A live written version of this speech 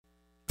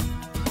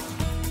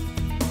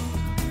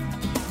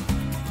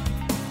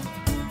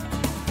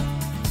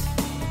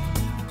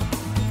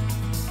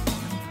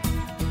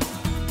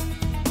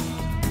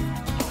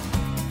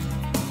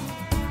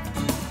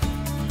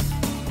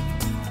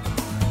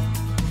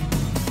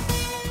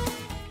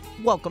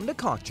Welcome to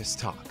Conscious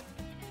Talk,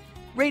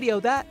 radio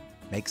that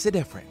makes a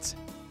difference.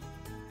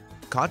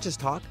 Conscious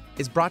Talk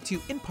is brought to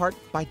you in part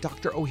by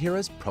Dr.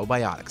 Ohhira's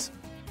Probiotics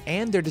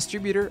and their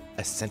distributor,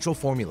 Essential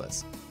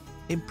Formulas.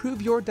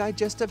 Improve your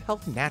digestive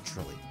health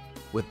naturally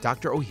with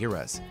Dr.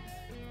 Ohhira's.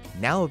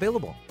 Now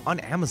available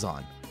on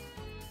Amazon.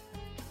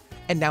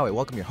 And now I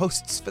welcome your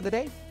hosts for the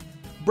day,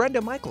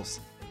 Brenda Michaels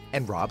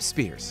and Rob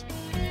Spears.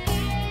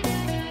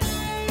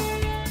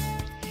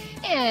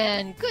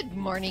 And good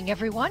morning,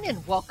 everyone,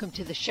 and welcome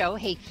to the show.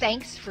 Hey,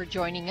 thanks for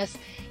joining us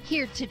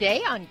here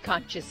today on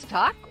Conscious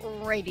Talk,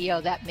 radio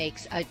that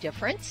makes a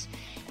difference.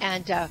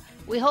 And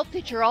we hope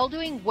that you're all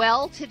doing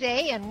well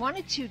today, and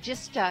wanted to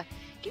just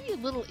give you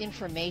a little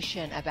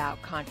information about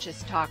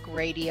Conscious Talk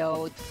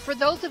Radio. For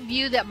those of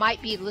you that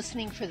might be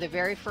listening for the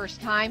very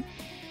first time,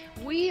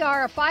 we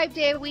are a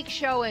 5-day-a-week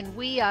show, and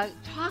we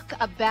talk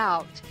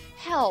about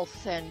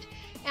health and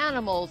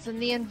animals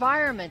and the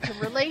environment and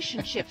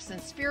relationships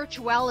and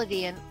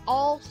spirituality and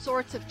all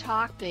sorts of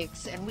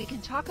topics. And we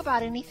can talk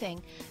about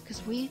anything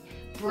because we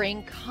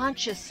bring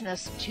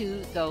consciousness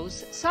to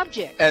those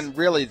subjects. And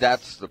really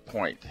that's the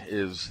point,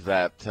 is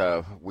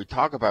that we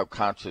talk about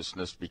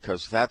consciousness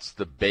because that's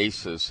the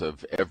basis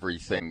of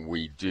everything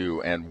we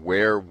do and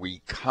where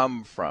we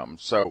come from.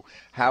 So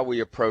how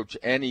we approach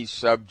any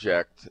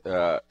subject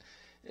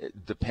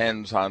it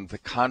depends on the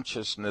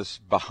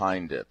consciousness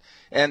behind it.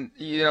 And,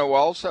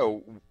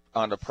 also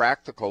on a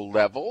practical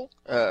level,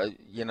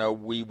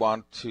 we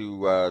want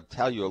to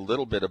tell you a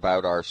little bit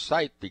about our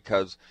site,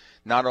 because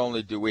not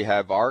only do we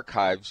have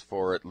archives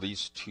for at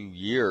least 2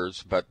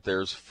 years, but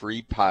there's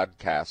free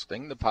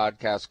podcasting. The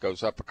podcast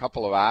goes up a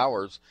couple of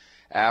hours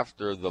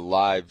after the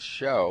live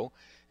show.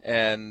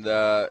 And,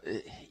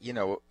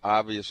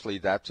 obviously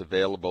that's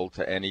available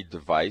to any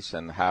device,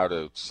 and how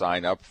to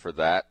sign up for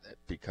that,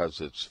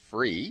 because it's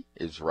free,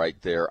 is right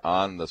there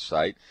on the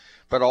site.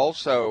 But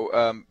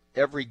also,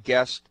 every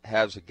guest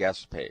has a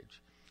guest page.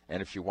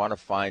 And if you want to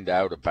find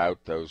out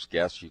about those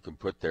guests, you can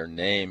put their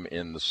name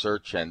in the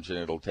search engine.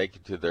 It'll take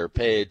you to their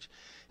page.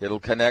 It'll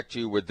connect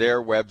you with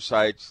their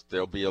websites.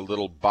 There'll be a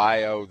little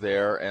bio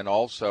there, and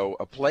also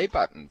a play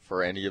button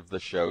for any of the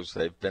shows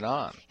they've been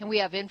on. And we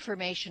have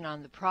information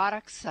on the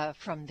products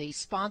from the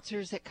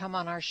sponsors that come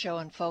on our show.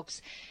 And folks,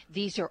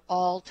 these are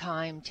all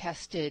time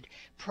tested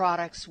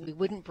products. We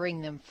wouldn't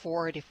bring them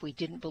forward if we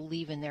didn't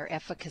believe in their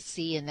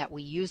efficacy and that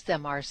we use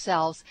them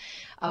ourselves.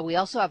 We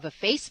also have a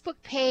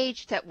Facebook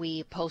page that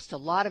we post a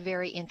lot of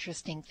very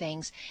interesting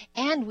things,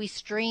 and we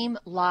stream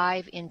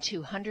live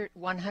into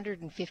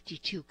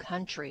 152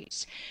 countries.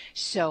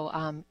 So,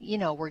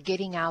 we're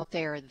getting out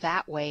there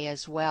that way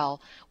as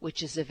well,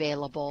 which is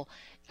available.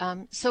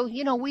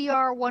 We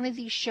are one of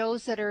these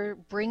shows that are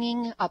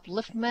bringing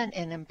upliftment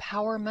and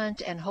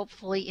empowerment and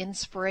hopefully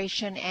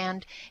inspiration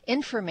and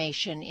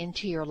information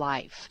into your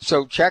life.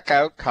 So check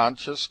out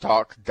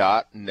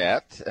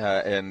conscioustalk.net,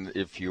 and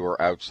if you are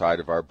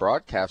outside of our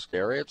broadcast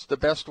area, it's the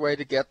best way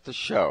to get the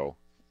show,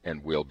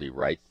 and we'll be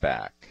right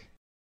back.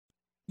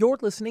 You're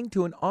listening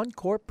to an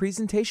encore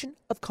presentation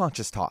of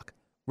Conscious Talk,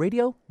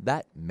 radio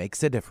that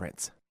makes a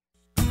difference.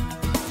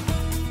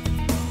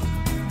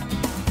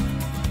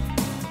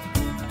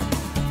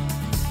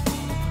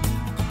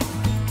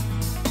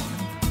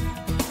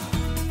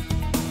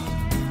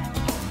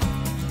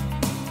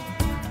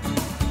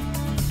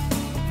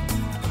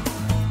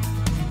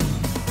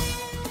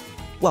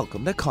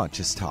 Welcome to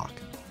Conscious Talk,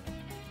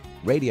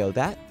 radio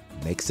that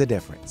makes a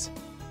difference.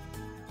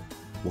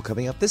 Well,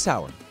 coming up this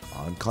hour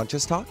on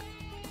Conscious Talk,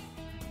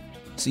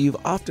 so you've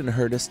often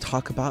heard us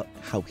talk about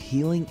how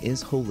healing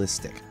is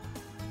holistic.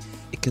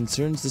 It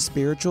concerns the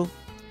spiritual,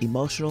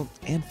 emotional,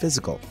 and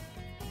physical.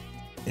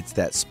 It's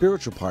that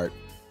spiritual part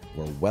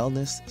where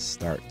wellness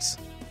starts.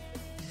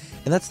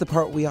 And that's the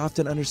part we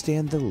often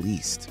understand the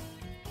least.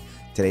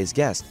 Today's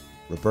guest,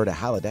 Roberta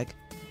Haladek,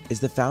 is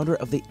the founder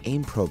of the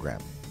AIM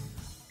program,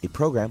 a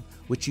program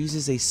which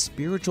uses a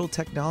spiritual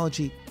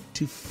technology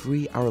to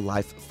free our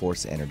life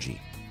force energy.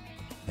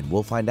 And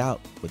we'll find out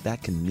what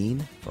that can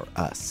mean for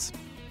us.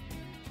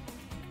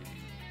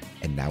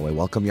 And now I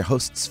welcome your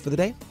hosts for the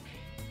day,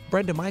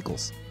 Brenda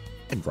Michaels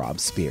and Rob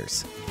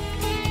Spears.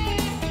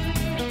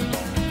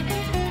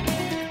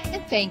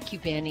 And thank you,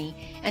 Benny.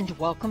 And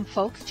welcome,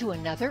 folks, to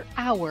another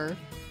hour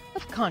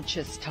of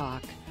Conscious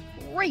Talk,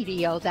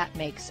 radio that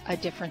makes a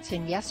difference.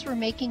 And yes, we're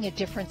making a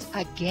difference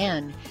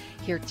again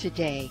here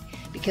today,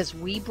 because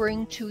we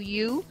bring to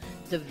you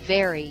the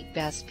very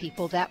best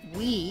people that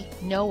we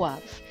know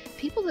of.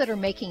 People that are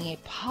making a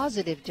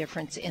positive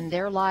difference in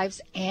their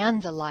lives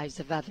and the lives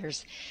of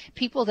others.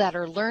 People that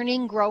are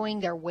learning, growing,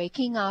 they're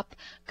waking up,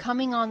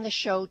 coming on the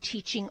show,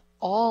 teaching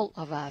all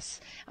of us.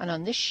 And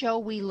on this show,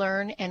 we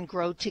learn and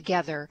grow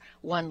together,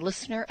 one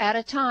listener at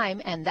a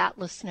time, and that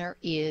listener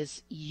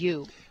is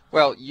you.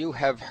 Well, you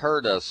have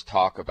heard us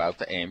talk about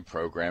the AIM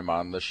program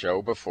on the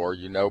show before.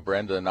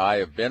 Brenda and I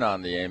have been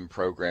on the AIM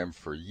program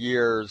for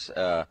years.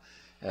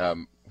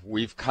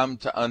 We've come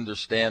to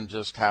understand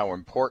just how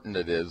important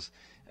it is.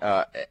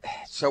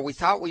 So we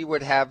thought we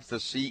would have the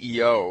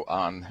CEO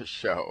on the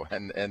show,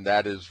 and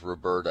that is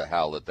Roberta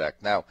Hladek.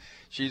 Now,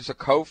 she's a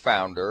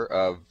co-founder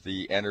of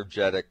the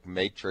Energetic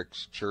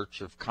Matrix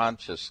Church of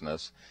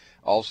Consciousness,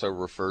 also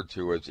referred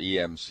to as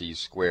EMC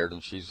Squared,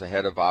 and she's the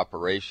head of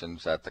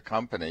operations at the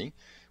company,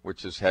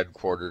 which is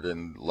headquartered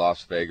in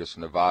Las Vegas,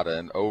 Nevada,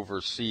 and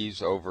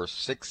oversees over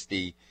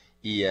 60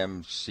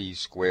 EMC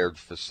Squared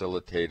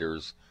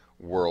facilitators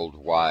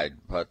worldwide.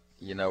 But,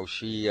 you know,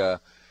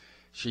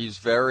 she's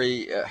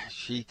very,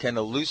 she can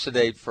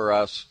elucidate for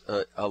us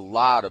a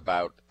lot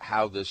about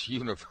how this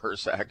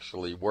universe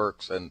actually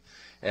works,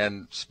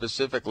 and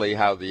specifically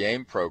how the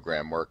AIM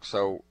program works.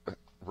 So,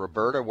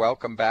 Roberta,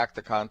 welcome back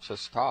to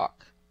Conscious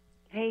Talk.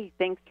 Hey,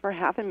 thanks for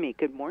having me.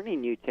 Good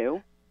morning, you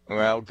two.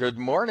 Well, good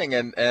morning,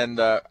 and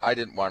I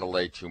didn't want to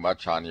lay too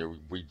much on you.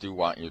 We do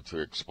want you to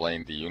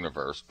explain the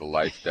universe, the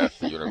life, death,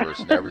 the universe,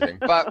 and everything.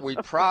 But we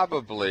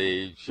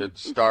probably should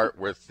start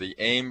with the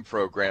AIM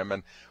program.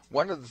 And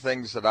one of the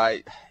things that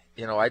I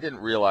didn't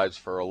realize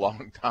for a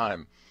long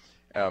time,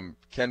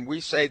 can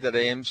we say that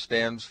AIM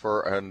stands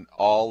for an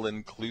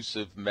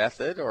all-inclusive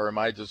method, or am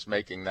I just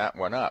making that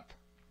one up?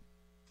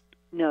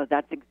 No,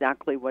 that's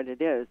exactly what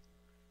it is.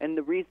 And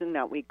the reason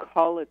that we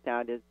call it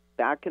that is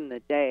back in the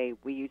day,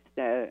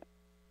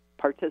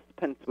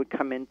 participants would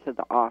come into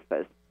the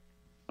office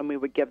and we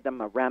would give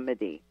them a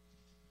remedy.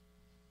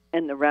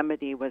 And the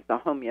remedy was a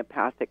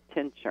homeopathic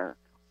tincture,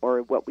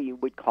 or what we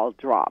would call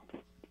drops.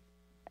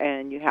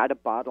 And you had a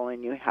bottle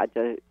and you had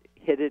to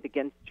hit it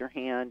against your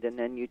hand, and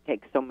then you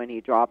take so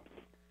many drops,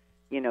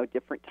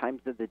 different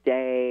times of the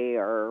day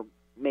or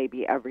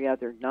maybe every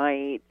other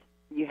night.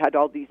 You had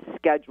all these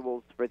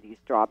schedules for these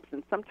drops,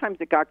 and sometimes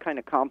it got kind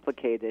of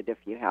complicated if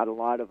you had a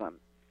lot of them.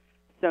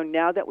 So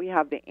now that we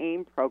have the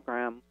AIM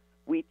program,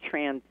 we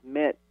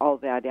transmit all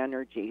that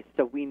energy,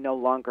 so we no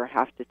longer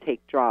have to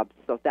take drops.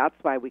 So that's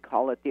why we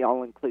call it the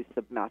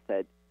all-inclusive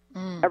method.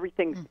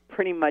 Everything's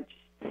pretty much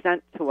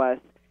sent to us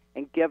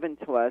and given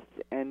to us,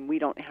 and we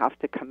don't have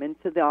to come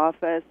into the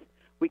office.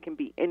 We can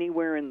be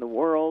anywhere in the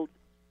world.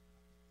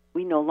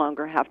 We no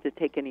longer have to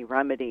take any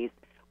remedies,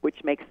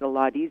 which makes it a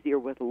lot easier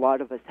with a lot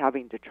of us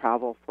having to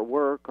travel for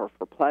work or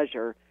for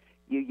pleasure.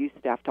 You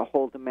used to have to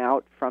hold them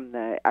out from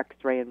the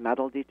X-ray and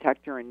metal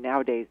detector, and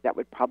nowadays that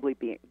would probably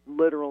be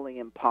literally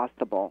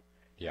impossible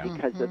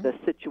because of the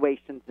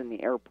situations in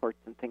the airports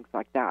and things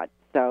like that.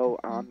 So,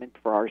 and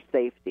for our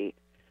safety.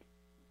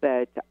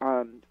 But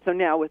so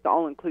now with the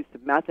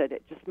all-inclusive method,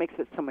 it just makes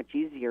it so much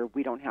easier.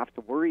 We don't have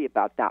to worry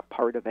about that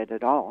part of it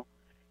at all,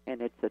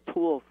 and it's a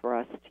tool for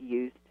us to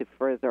use to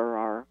further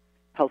our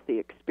healthy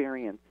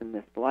experience in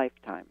this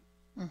lifetime.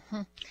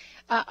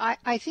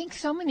 I think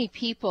so many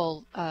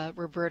people,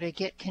 Roberta,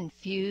 get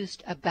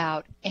confused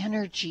about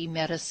energy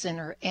medicine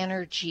or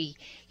energy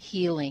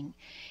healing.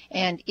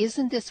 And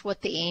isn't this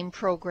what the AIM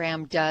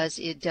program does?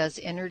 It does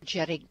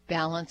energetic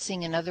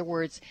balancing. In other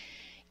words,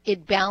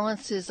 it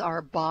balances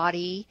our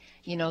body,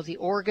 the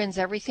organs,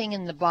 everything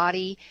in the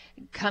body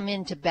come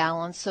into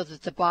balance so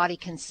that the body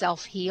can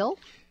self-heal?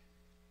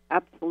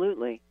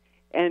 Absolutely.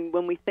 And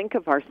when we think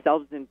of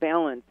ourselves in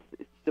balance,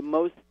 the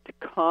most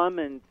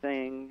common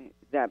thing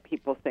that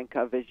people think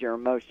of is your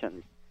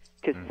emotions,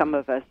 because some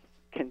of us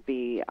can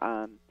be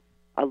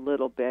a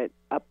little bit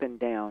up and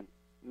down.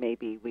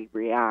 Maybe we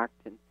react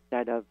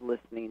instead of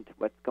listening to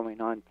what's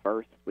going on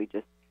first. We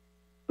just,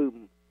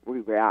 boom, we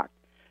react.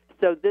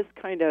 So this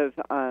kind of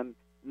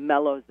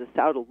mellows us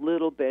out a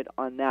little bit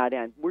on that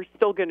end. We're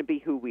still going to be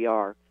who we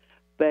are,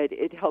 but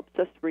it helps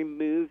us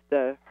remove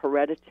the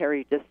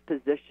hereditary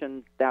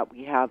dispositions that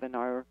we have in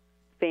our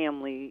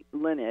family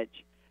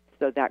lineage.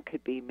 So that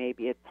could be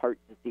maybe it's heart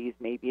disease,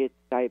 maybe it's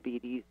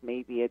diabetes,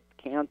 maybe it's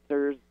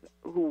cancers,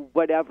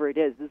 whatever it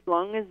is. As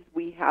long as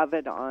we have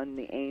it on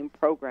the AIM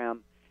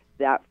program,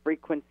 that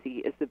frequency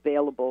is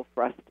available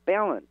for us to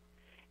balance.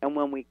 And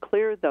when we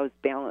clear those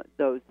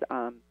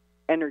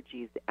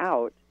energies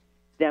out,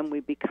 then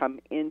we become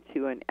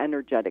into an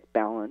energetic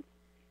balance.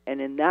 And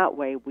in that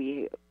way,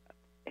 we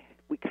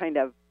kind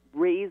of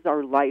raise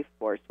our life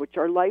force, which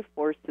our life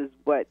force is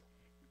what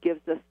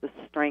gives us the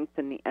strength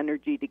and the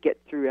energy to get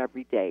through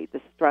every day.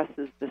 The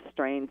stresses, the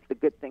strains, the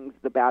good things,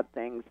 the bad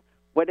things,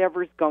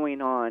 whatever's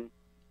going on,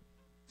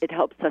 it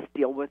helps us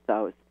deal with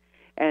those.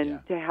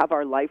 And to have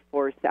our life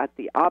force at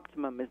the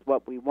optimum is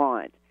what we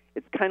want.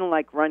 It's kind of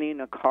like running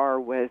a car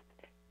with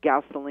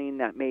gasoline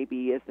that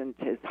maybe isn't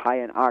as high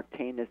an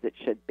octane as it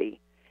should be.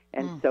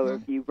 And so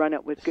if you run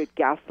it with good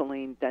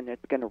gasoline, then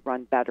it's going to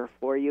run better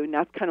for you. And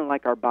that's kind of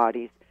like our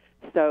bodies.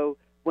 So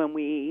when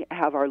we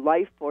have our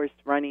life force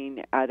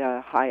running at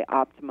a high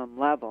optimum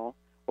level,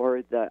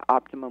 or the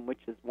optimum, which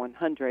is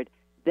 100,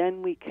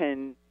 then we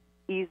can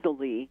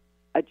easily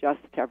adjust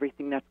to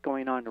everything that's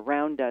going on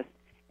around us,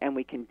 and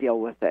we can deal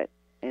with it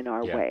in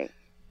our way.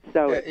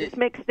 So it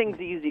makes things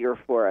easier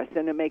for us,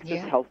 and it makes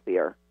us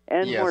healthier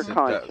and more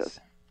conscious.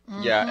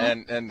 Yeah,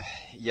 and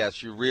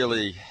yes, you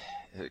really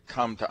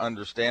come to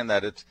understand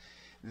that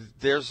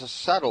there's a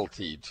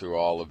subtlety to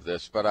all of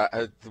this, but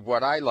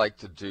what I like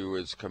to do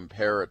is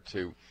compare it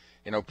to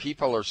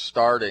people are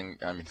starting,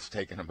 I mean, it's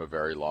taken them a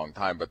very long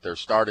time, but they're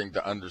starting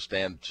to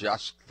understand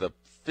just the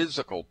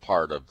physical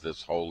part of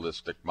this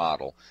holistic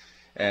model,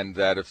 and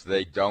that if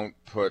they don't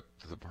put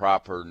the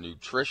proper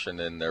nutrition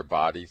in their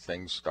body,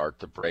 things start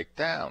to break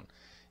down.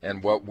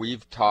 And what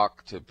we've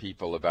talked to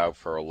people about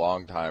for a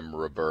long time,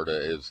 Roberta,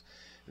 is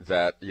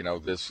that,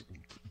 this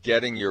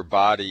getting your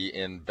body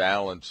in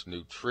balance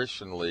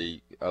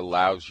nutritionally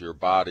allows your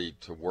body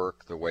to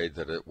work the way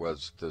that it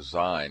was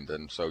designed.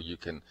 And so you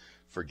can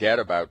forget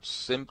about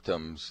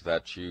symptoms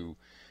that you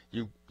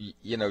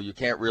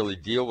can't really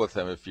deal with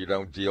them if you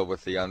don't deal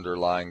with the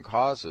underlying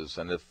causes.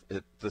 And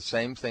the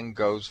same thing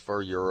goes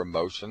for your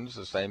emotions,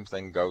 the same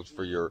thing goes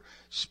for your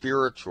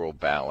spiritual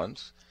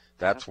balance.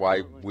 That's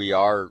Absolutely. Why we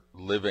are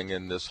living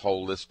in this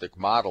holistic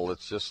model.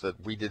 It's just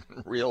that we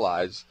didn't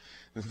realize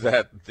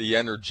that the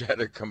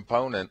energetic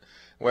component,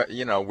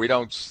 we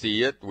don't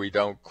see it, we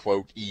don't,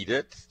 quote, eat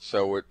it,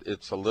 so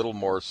it's a little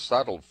more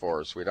subtle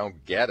for us. We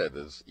don't get it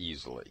as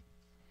easily.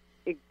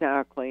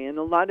 Exactly. And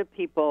a lot of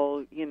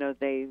people,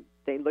 they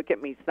look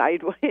at me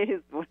sideways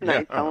when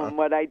I tell them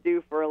what I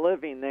do for a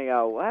living. They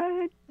go,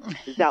 what?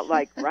 Is that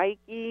like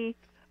Reiki?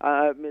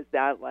 Is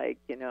that like,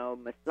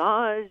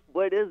 massage?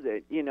 What is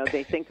it?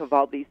 They think of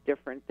all these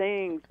different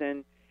things,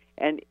 and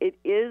it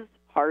is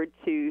hard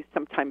to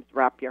sometimes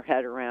wrap your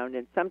head around.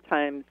 And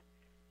sometimes,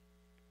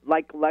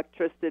 like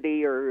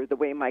electricity or the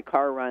way my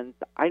car runs,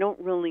 I don't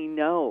really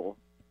know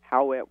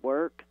how it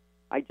works.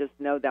 I just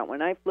know that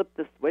when I flip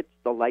the switch,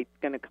 the light's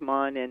going to come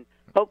on, and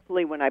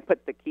hopefully when I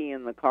put the key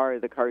in the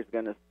car's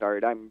going to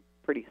start. I'm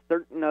pretty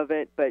certain of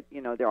it, but,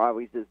 there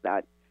always is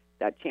that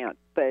chance.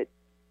 But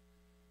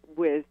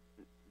with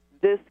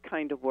this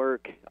kind of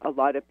work, a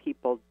lot of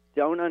people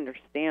don't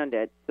understand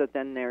it, so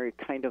then they're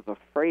kind of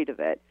afraid of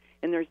it.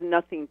 And there's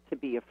nothing to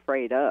be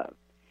afraid of.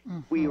 Mm-hmm.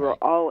 We were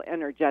all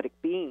energetic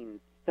beings,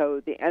 so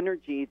the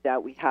energy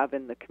that we have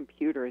in the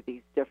computer,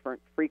 these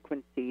different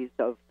frequencies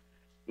of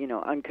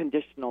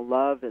unconditional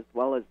love, as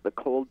well as the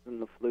colds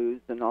and the flus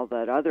and all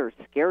that other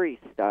scary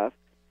stuff,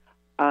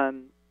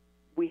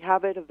 we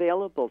have it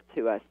available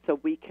to us, so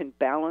we can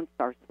balance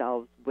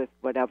ourselves with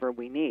whatever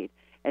we need.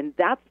 And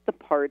that's the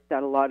part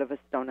that a lot of us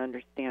don't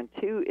understand,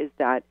 too, is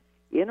that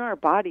in our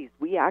bodies,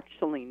 we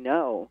actually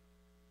know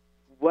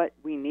what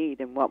we need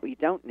and what we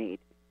don't need.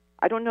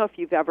 I don't know if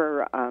you've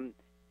ever,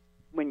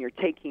 when you're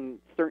taking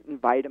certain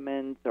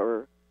vitamins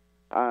or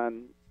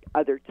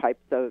other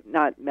types of,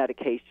 not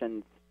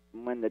medications,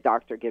 when the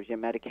doctor gives you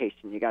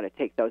medication, you got to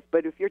take those.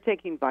 But if you're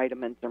taking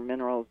vitamins or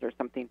minerals or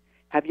something,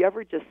 have you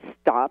ever just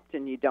stopped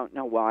and you don't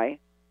know why?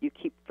 You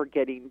keep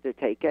forgetting to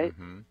take it.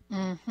 Mm-hmm.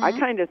 Mm-hmm. I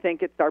kind of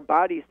think it's our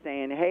bodies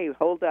saying, hey,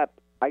 hold up,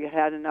 I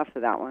had enough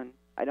of that one.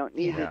 I don't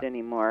need it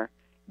anymore.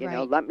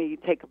 Let me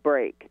take a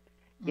break.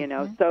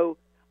 Mm-hmm. So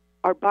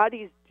our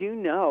bodies do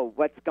know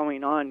what's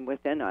going on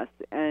within us,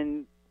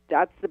 and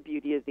that's the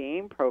beauty of the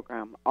AIM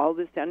program. All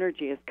this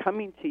energy is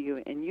coming to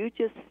you, and you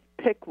just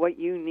pick what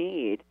you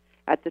need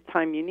at the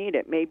time you need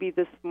it. Maybe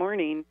this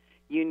morning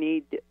you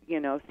need,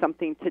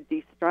 something to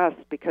de-stress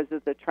because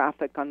of the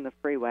traffic on the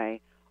freeway.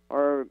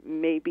 Or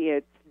maybe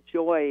it's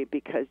joy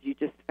because you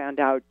just found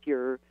out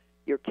your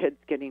kid's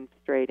getting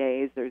straight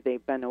A's, or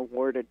they've been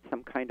awarded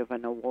some kind of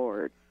an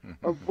award.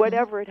 Mm-hmm. Or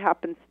whatever it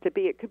happens to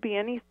be. It could be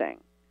anything.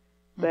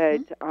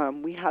 Mm-hmm.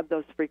 But we have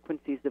those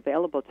frequencies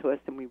available to us,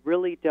 and we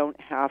really don't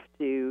have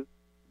to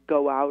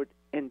go out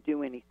and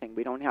do anything.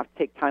 We don't have to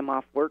take time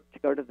off work to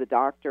go to the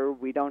doctor.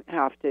 We don't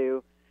have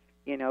to,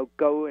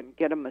 go and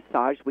get a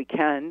massage. We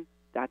can.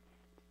 That's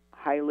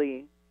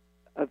highly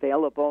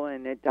available,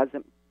 and it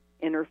doesn't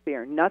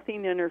interfere.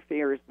 Nothing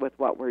interferes with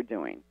what we're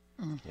doing.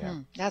 Mm-hmm. Yeah.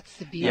 That's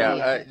the beauty.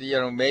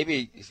 Yeah,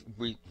 maybe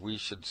we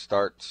should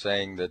start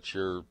saying that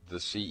you're the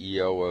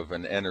CEO of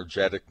an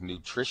energetic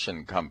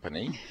nutrition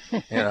company.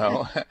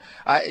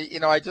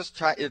 I just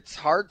try. It's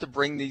hard to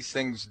bring these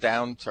things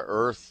down to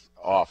earth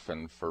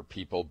often for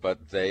people,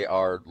 but they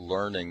are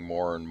learning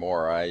more and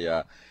more.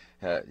 I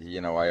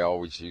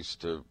always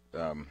used to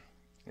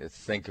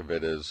think of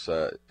it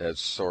as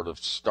sort of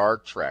Star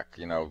Trek.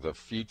 The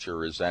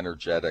future is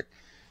energetic,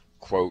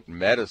 quote,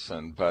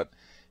 medicine, but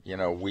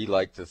we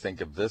like to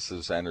think of this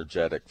as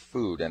energetic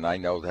food, and I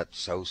know that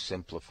so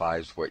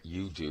simplifies what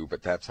you do,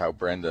 but that's how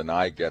Brenda and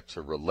I get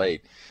to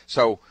relate.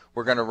 So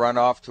we're going to run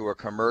off to a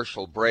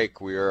commercial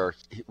break. We are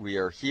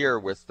here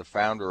with the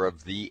founder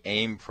of the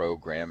AIM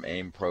program,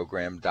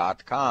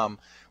 aimprogram.com.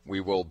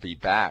 We will be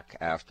back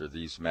after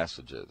these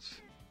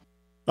messages.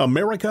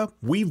 America,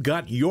 we've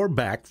got your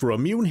back for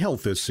immune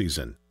health this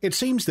season. It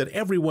seems that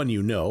everyone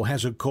you know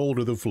has a cold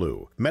or the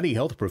flu. Many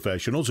health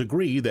professionals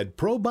agree that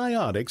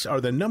probiotics are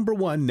the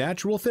 #1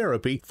 natural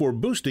therapy for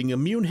boosting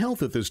immune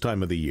health at this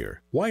time of the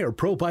year. Why are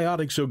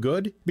probiotics so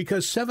good?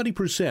 Because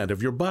 70%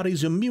 of your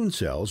body's immune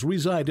cells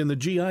reside in the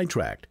GI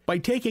tract. By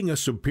taking a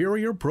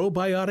superior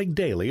probiotic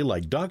daily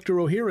like Dr.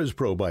 Ohhira's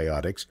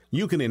probiotics,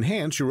 you can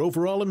enhance your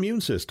overall immune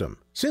system.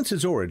 Since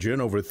its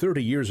origin over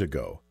 30 years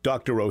ago,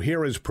 Dr.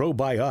 Ohhira's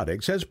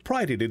probiotics has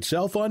prided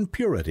itself on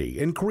purity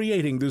in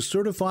creating the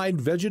certified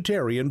vegetarian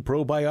vegetarian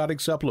probiotic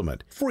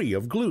supplement, free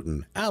of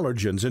gluten,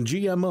 allergens, and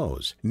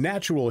GMOs.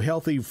 Natural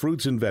healthy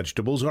fruits and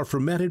vegetables are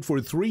fermented for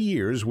 3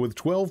 years with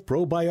 12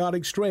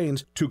 probiotic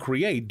strains to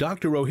create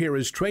Dr.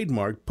 O'Hara's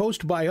trademark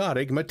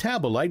postbiotic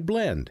metabolite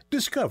blend.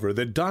 Discover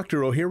the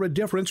Dr. O'Hara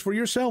difference for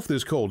yourself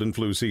this cold and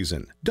flu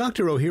season.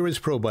 Dr. O'Hara's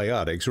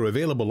probiotics are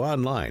available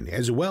online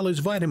as well as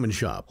Vitamin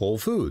Shop, Whole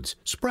Foods,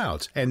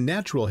 Sprouts, and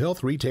natural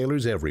health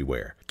retailers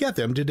everywhere. Get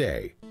them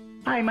today.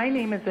 Hi, my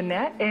name is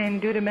Annette,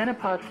 and due to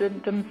menopause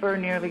symptoms for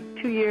nearly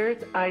 2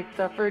 years, I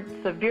suffered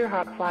severe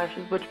hot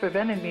flashes which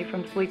prevented me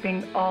from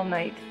sleeping all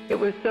night. It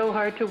was so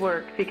hard to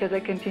work because I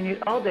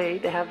continued all day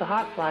to have the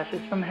hot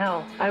flashes from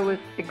hell. I was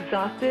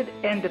exhausted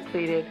and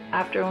depleted.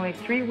 After only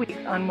 3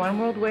 weeks on One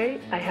World Way,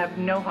 I have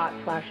no hot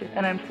flashes,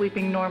 and I'm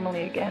sleeping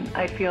normally again.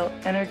 I feel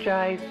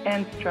energized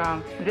and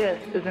strong.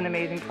 This is an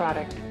amazing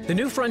product. The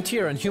new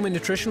frontier in human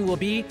nutrition will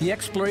be the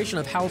exploration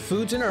of how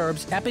foods and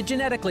herbs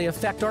epigenetically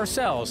affect our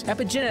cells.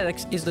 Epigenetics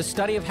is the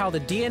study of how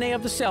the DNA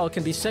of the cell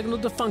can be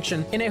signaled to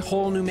function in a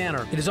whole new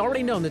manner. It is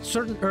already known that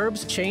certain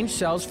herbs change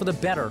cells for the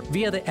better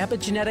via the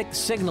epigenetic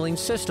signaling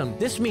system.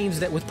 This means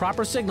that with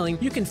proper signaling,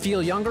 you can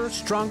feel younger,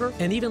 stronger,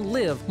 and even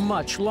live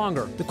much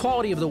longer. The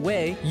quality of the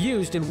whey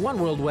used in One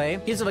World Whey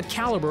is of a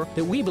caliber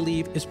that we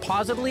believe is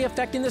positively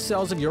affecting the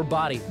cells of your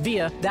body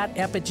via that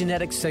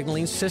epigenetic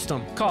signaling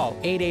system. Call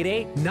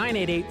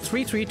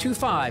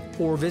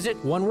 888-988-3325 or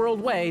visit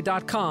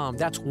oneworldwhey.com.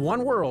 That's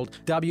oneworld,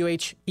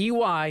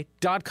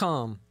 WHEY.com.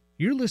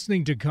 You're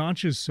listening to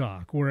Conscious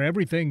Talk, where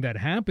everything that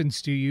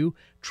happens to you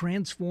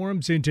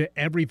transforms into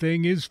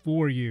everything is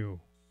for you.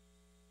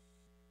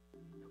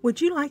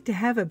 Would you like to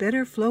have a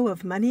better flow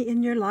of money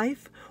in your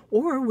life?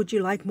 Or would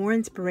you like more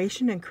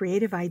inspiration and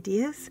creative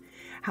ideas?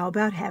 How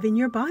about having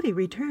your body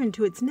return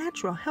to its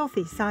natural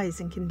healthy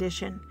size and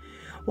condition?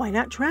 Why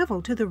not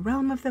travel to the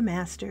realm of the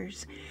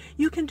masters?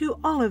 You can do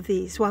all of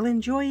these while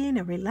enjoying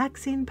a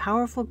relaxing,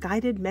 powerful,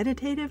 guided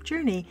meditative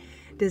journey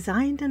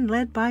designed and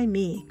led by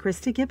me,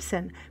 Krista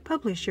Gibson,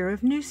 publisher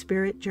of New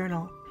Spirit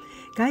Journal.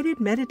 Guided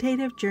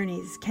meditative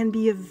journeys can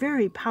be a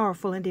very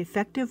powerful and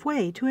effective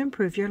way to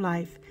improve your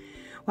life.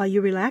 While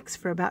you relax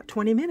for about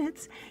 20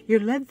 minutes, you're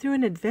led through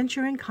an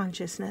adventure in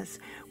consciousness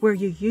where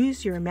you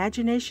use your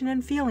imagination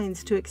and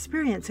feelings to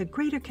experience a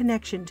greater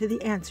connection to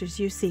the answers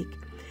you seek.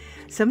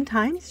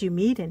 Sometimes you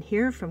meet and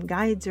hear from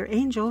guides or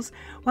angels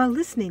while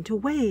listening to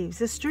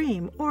waves, a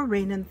stream, or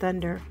rain and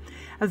thunder.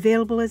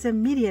 Available as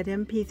immediate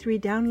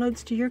MP3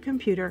 downloads to your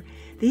computer,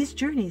 these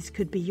journeys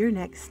could be your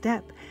next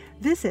step.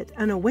 Visit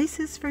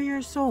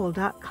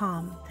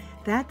anoasisforyoursoul.com.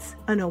 That's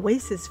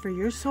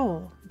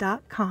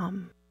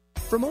anoasisforyoursoul.com.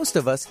 For most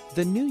of us,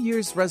 the New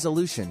Year's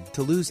resolution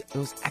to lose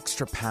those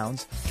extra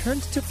pounds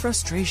turns to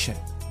frustration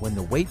when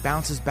the weight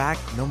bounces back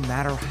no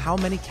matter how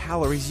many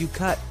calories you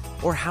cut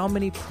or how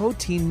many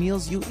protein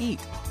meals you eat.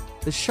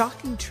 The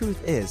shocking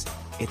truth is,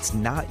 it's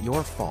not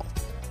your fault.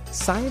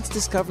 Science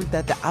discovered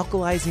that the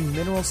alkalizing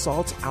mineral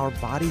salts our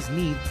bodies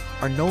need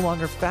are no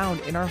longer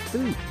found in our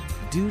food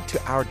due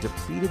to our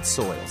depleted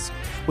soils,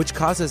 which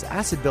causes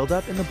acid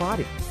buildup in the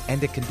body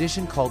and a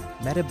condition called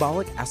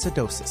metabolic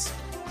acidosis.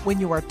 When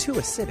you are too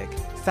acidic,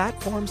 fat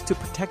forms to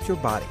protect your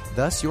body.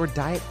 Thus, your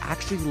diet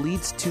actually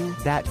leads to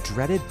that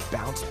dreaded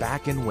bounce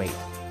back in weight.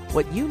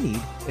 What you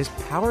need is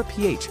Power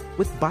pH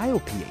with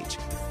BioPH,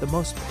 the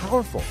most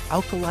powerful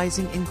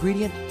alkalizing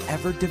ingredient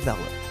ever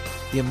developed.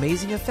 The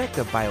amazing effect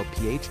of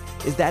BioPH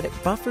is that it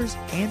buffers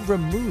and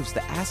removes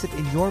the acid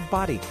in your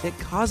body that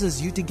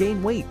causes you to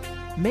gain weight.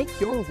 Make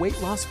your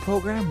weight loss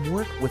program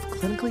work with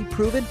clinically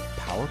proven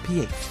Power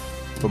pH.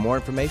 For more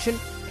information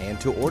and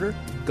to order,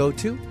 go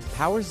to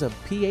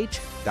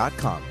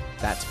powersofph.com.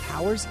 That's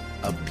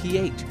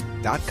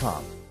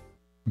powersofph.com.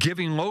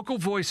 Giving local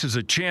voices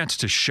a chance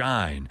to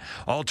shine.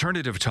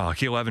 Alternative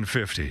Talk,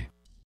 1150.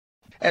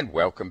 And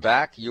welcome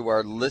back. You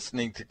are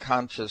listening to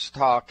Conscious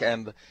Talk.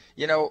 And,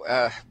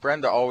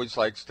 Brenda always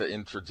likes to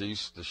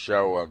introduce the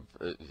show of,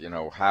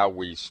 how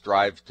we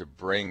strive to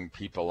bring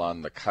people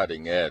on the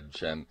cutting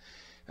edge. And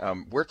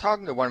we're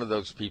talking to one of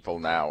those people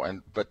now,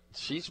 but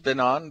she's been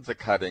on the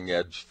cutting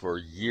edge for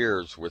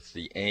years with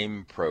the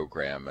AIM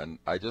program. And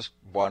I just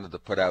wanted to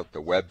put out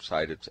the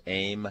website. It's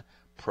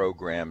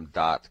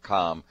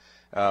aimprogram.com.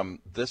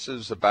 This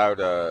is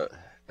about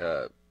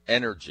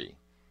energy,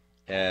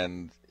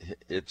 and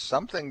it's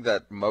something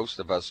that most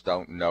of us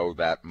don't know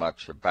that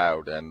much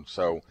about, and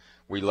so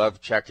we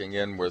love checking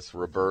in with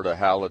Roberta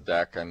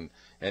Hladek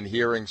and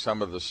hearing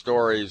some of the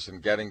stories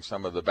and getting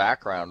some of the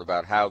background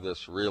about how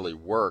this really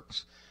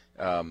works,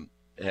 and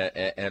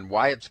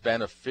why it's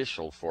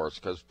beneficial for us,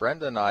 because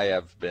Brenda and I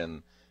have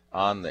been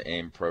on the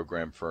AIM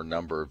program for a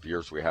number of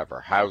years. We have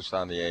our house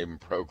on the AIM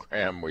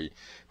program. We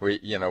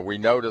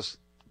notice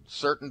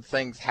certain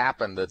things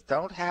happen that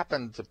don't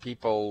happen to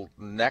people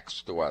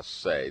next to us,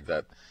 say,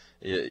 that,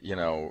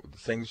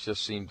 things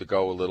just seem to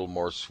go a little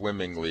more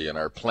swimmingly and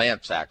our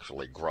plants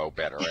actually grow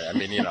better. I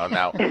mean,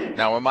 now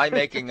am I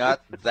making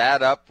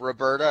that up,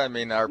 Roberta? I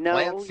mean, our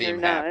plants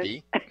seem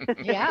happy.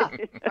 Yeah,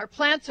 our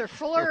plants are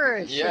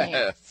flourishing.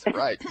 Yes,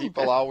 right.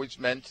 People always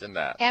mention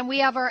that. And we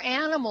have our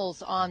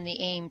animals on the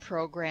AIM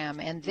program,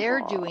 and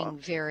they're doing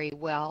very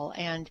well.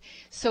 And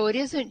so it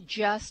isn't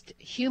just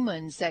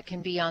humans that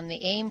can be on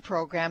the AIM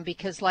program,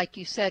 because like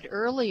you said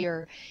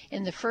earlier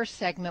in the first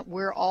segment,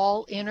 we're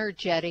all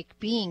energetic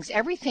beings.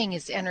 Everything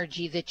is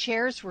energy. The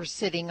chairs we're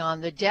sitting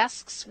on, the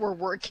desks we're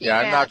working at. Yeah,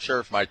 I'm not sure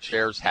if my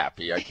chair's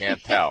happy. I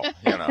can't tell,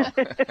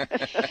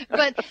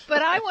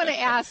 But I want to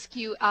ask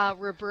you,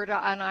 Roberta,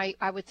 and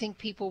I would think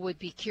people would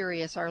be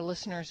curious, our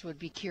listeners would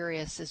be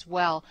curious as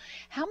well.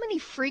 How many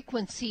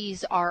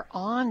frequencies are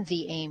on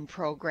the AIM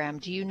program?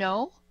 Do you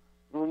know?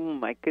 Oh,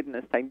 my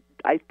goodness.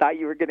 I thought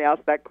you were going to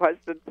ask that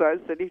question, so I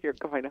was sitting here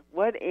going,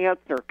 what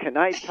answer can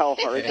I tell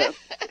her this?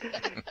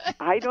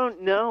 I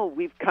don't know.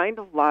 We've kind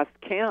of lost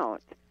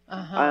count.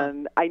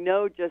 I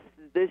know just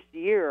this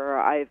year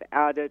I've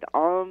added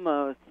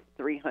almost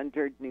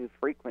 300 new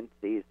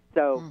frequencies.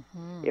 So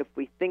if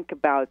we think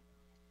about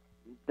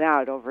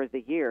that over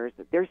the years,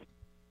 there's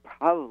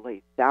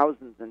probably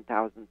thousands and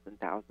thousands and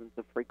thousands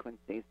of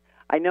frequencies.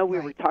 I know we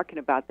were talking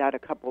about that a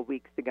couple of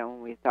weeks ago,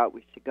 and we thought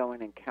we should go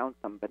in and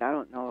count them, but I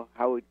don't know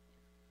how we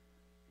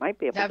might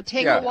be able that to. Would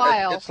take a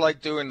while. It's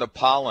like doing the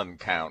pollen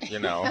count,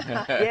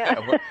 Yeah.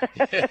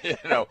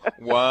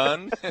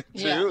 1,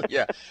 2,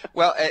 yeah.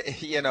 Well,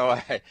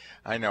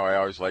 I know I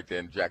always like to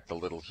inject a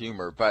little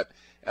humor, but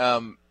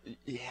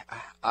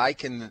I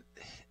can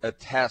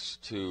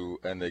attest to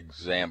an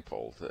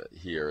example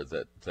here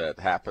that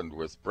happened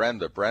with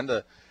Brenda.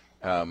 Brenda,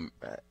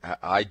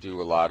 I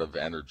do a lot of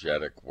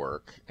energetic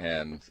work,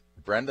 and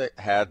Brenda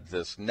had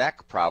this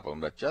neck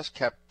problem that just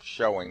kept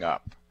showing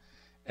up.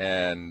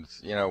 And,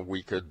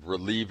 we could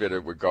relieve it.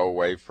 It would go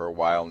away for a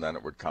while, and then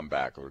it would come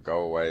back. It would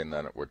go away, and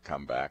then it would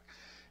come back.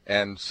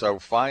 And so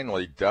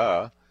finally,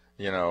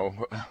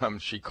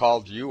 she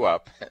called you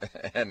up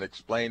and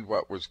explained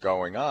what was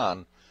going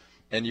on.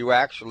 And you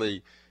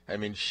actually,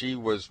 she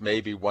was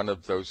maybe one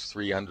of those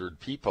 300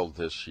 people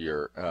this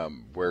year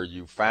where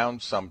you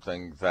found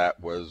something that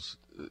was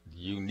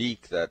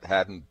unique that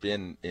hadn't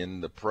been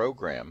in the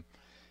program.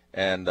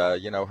 And,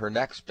 her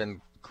neck's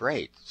been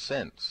great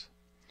since.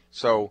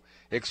 So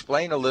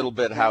explain a little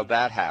bit how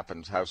that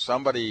happens, how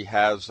somebody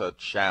has a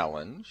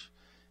challenge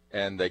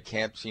and they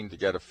can't seem to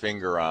get a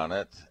finger on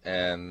it,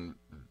 and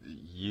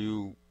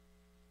you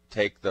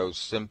take those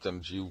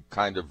symptoms, you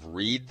kind of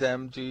read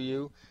them, do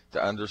you,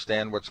 to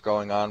understand what's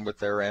going on with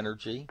their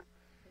energy?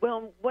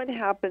 Well, what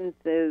happens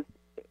is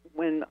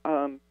when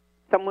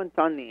someone's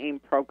on the AIM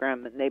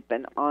program and they've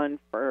been on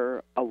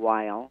for a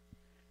while,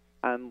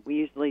 we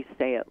usually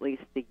say at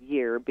least a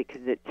year,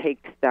 because it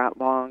takes that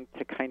long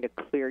to kind of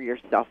clear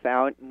yourself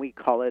out, and we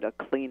call it a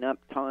cleanup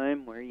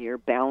time, where you're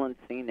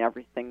balancing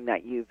everything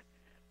that you've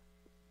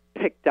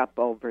picked up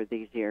over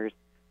these years.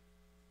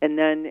 And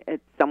then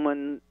it's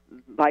someone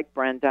like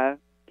Brenda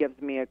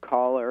gives me a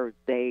call, or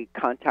they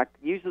contact,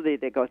 usually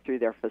they go through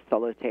their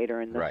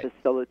facilitator, and the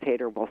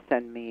facilitator will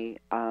send me,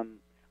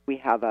 we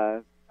have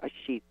a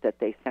sheet that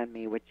they send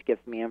me which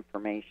gives me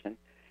information.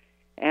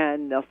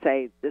 And they'll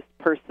say, this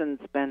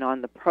person's been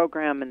on the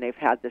program and they've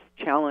had this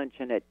challenge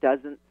and it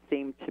doesn't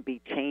seem to be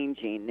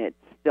changing. It's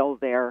still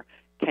there.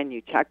 Can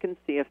you check and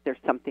see if there's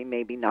something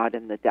maybe not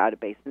in the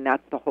database? And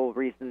that's the whole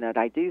reason that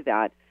I do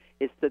that,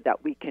 is so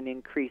that we can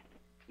increase,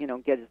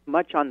 get as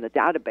much on the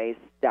database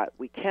that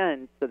we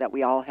can, so that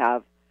we all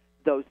have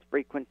those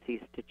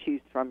frequencies to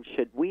choose from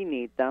should we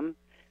need them.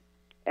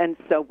 And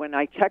so when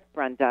I checked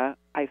Brenda,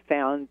 I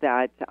found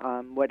that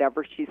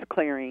whatever she's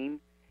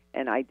clearing,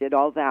 and I did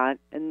all that,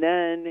 and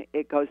then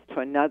it goes to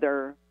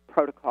another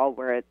protocol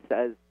where it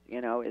says,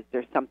 is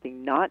there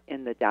something not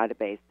in the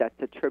database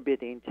that's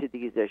attributing to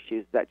these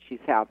issues that she's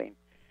having?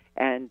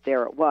 And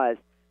there it was.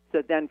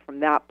 So then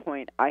from that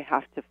point, I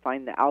have to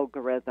find the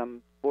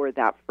algorithm for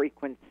that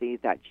frequency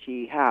that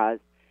she has,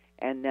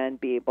 and then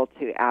be able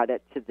to add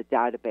it to the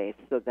database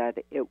so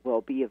that it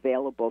will be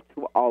available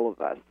to all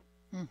of us.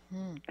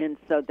 Mm-hmm. And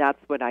so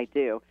that's what I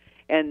do.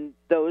 And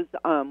those,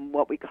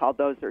 what we call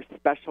those, are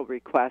special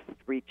request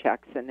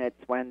rechecks, and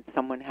it's when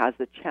someone has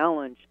a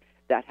challenge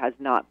that has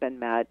not been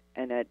met,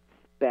 and it's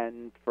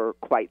been for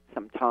quite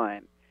some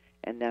time.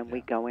 And then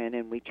we go in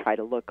and we try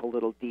to look a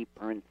little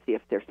deeper and see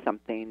if there's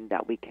something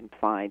that we can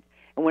find.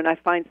 And when I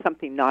find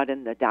something not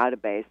in the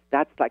database,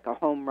 that's like a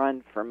home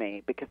run for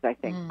me, because I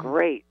think,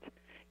 great,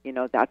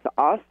 that's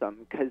awesome,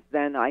 because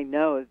then I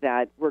know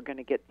that we're going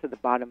to get to the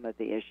bottom of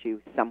the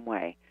issue some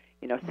way.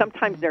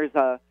 Sometimes there's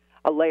a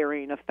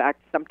layering effect.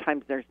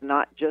 Sometimes there's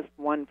not just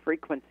one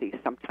frequency.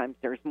 Sometimes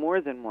there's more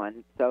than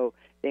one. So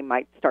they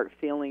might start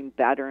feeling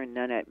better, and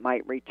then it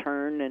might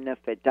return. And if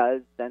it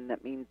does, then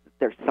that means that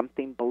there's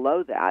something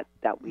below that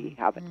we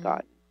haven't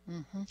gotten.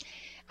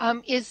 Mm-hmm.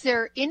 Is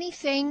there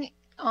anything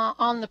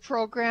on the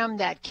program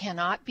that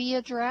cannot be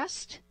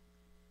addressed?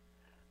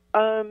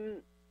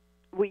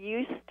 We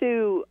used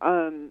to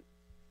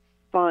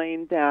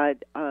find that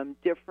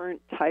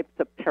different types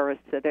of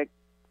parasitic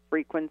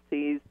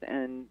frequencies,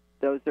 and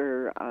those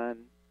are,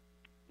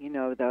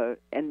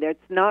 and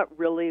that's not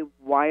really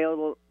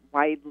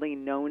widely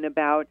known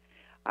about.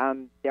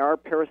 There are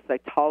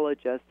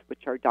parasitologists,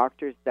 which are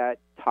doctors that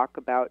talk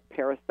about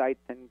parasites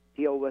and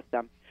deal with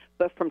them.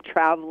 But from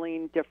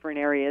traveling different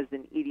areas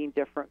and eating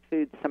different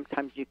foods,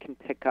 sometimes you can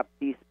pick up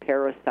these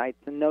parasites,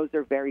 and those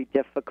are very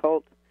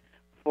difficult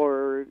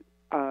for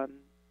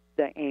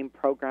the AIM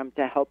program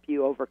to help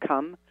you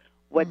overcome.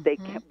 What the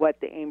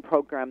AIM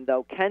program,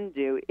 though, can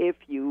do, if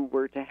you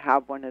were to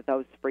have one of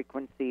those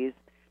frequencies,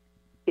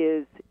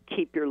 is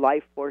keep your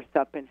life force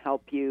up and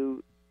help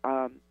you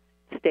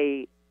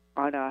stay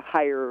on a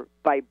higher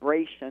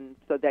vibration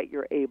so that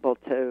you're able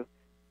to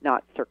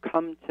not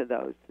succumb to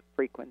those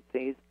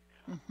frequencies.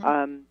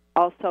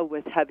 Also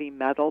with heavy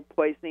metal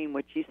poisoning,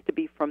 which used to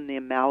be from the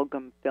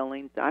amalgam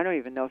fillings. I don't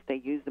even know if they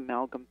use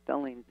amalgam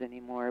fillings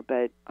anymore,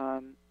 but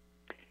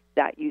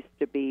that used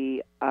to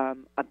be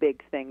a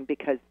big thing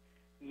because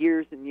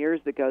years and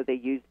years ago they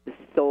used the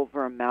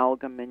silver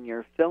amalgam in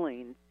your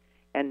fillings,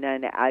 and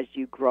then as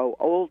you grow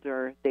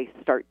older, they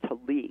start to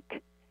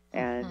leak.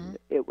 And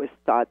it was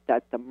thought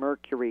that the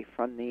mercury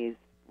from these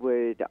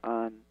would,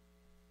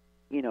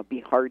 be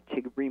hard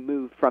to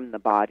remove from the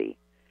body.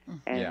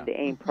 And the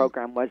AIM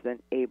program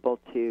wasn't able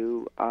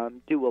to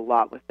do a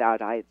lot with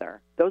that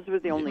either. Those were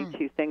the only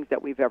two things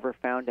that we've ever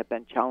found have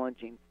been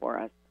challenging for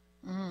us.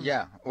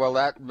 Yeah, well,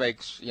 that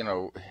makes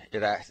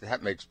that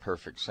makes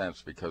perfect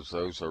sense because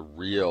those are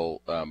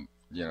real,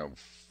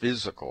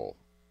 physical.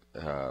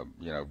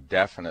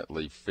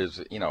 Definitely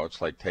physical.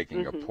 It's like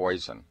taking a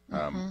poison,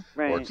 or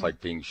it's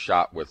like being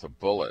shot with a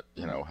bullet.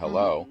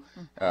 Hello.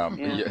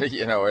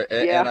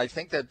 And I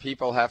think that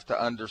people have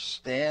to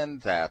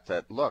understand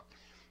that look,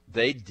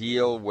 they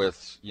deal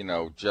with,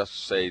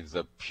 just say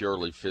the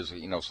purely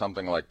physical,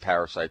 something like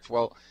parasites.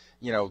 Well,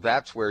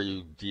 that's where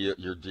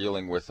you're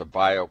dealing with a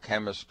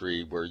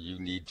biochemistry where you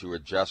need to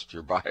adjust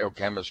your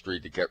biochemistry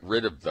to get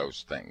rid of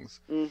those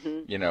things.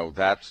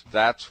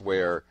 That's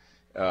where,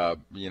 a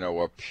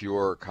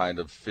pure kind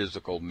of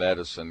physical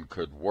medicine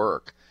could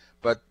work.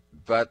 But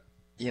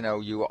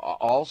you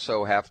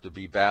also have to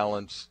be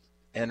balanced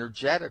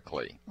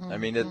energetically. I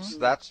mean,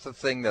 that's the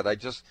thing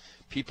that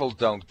people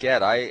don't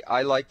get.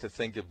 I like to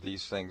think of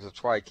these things.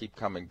 That's why I keep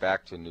coming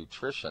back to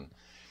nutrition.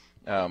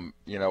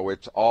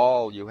 It's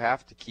all, you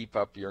have to keep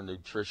up your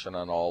nutrition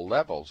on all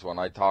levels. When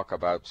I talk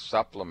about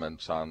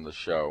supplements on the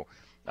show,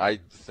 I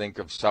think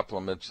of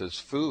supplements as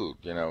food,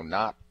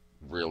 not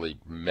really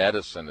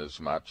medicine as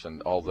much.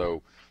 And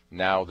although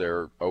now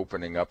they're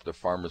opening up, the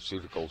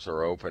pharmaceuticals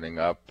are opening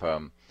up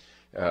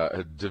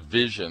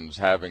divisions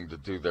having to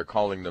do, they're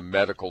calling them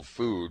medical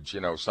foods.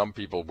 Some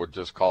people would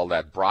just call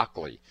that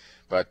broccoli.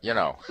 But,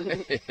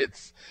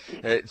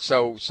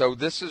 so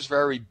this is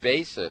very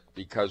basic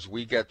because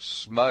we get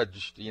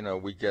smudged,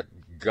 we get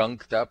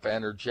gunked up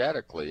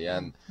energetically.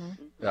 And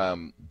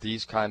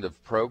these kind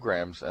of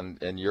programs,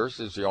 and yours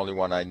is the only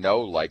one I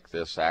know like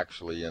this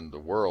actually in the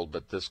world,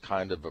 but this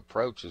kind of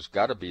approach has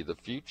got to be the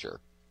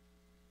future.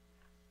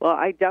 Well,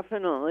 I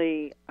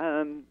definitely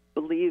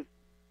believe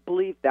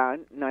that,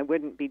 and I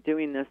wouldn't be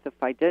doing this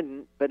if I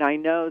didn't. But I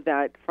know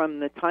that from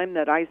the time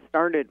that I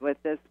started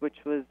with this, which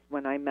was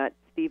when I met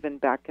Stephen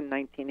back in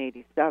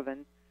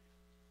 1987,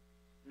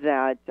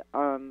 that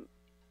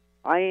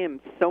I am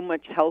so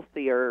much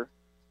healthier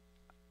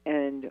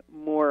and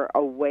more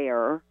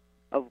aware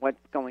of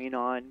what's going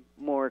on,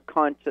 more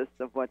conscious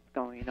of what's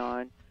going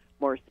on,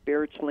 more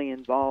spiritually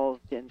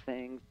involved in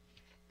things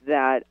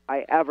that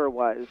I ever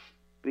was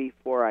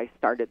before I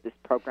started this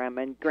program.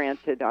 And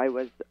granted, I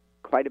was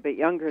quite a bit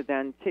younger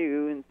then,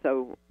 too, and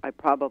so I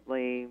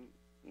probably,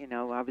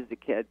 I was a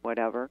kid,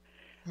 whatever.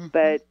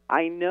 But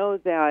I know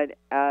that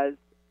as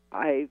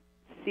I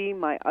see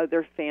my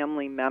other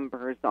family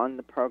members on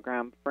the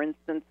program, for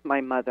instance, my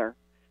mother,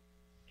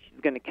 she's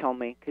going to kill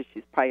me because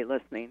she's probably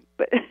listening,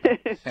 but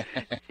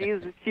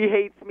she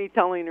hates me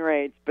telling her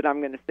age, but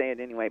I'm going to say it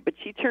anyway. But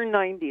she turned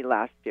 90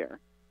 last year.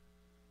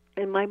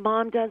 And my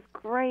mom does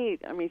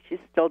great. I mean, she's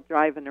still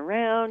driving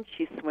around.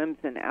 She swims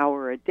an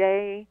hour a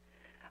day.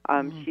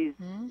 She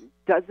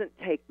doesn't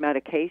take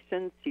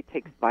medications. She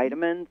takes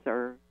vitamins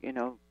or,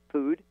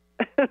 food.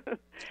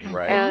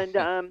 Right.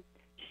 And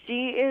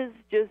she is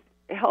just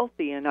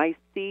healthy. And I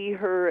see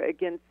her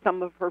against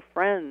some of her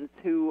friends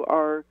who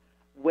are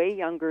way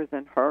younger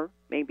than her,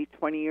 maybe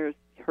 20 years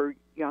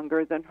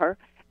younger than her,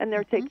 and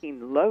they're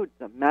taking loads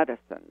of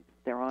medicines.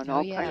 They're on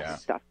all kinds of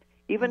stuff.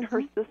 Even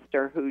her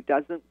sister, who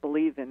doesn't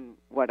believe in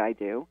what I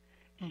do,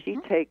 she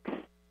takes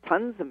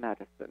tons of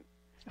medicine.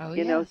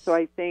 So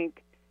I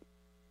think,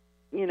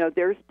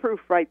 there's proof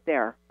right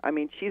there. I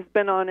mean, she's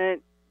been on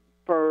it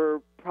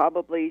for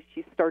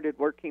she started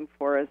working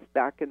for us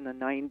back in the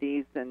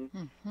 90s, and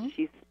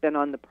she's been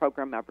on the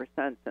program ever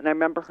since. And I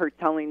remember her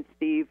telling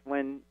Steve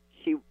when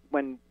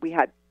we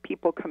had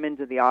people come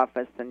into the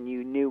office and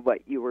you knew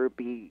what you were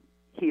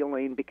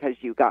healing because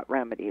you got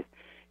remedies,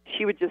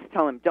 she would just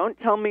tell him, "Don't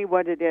tell me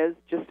what it is,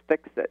 just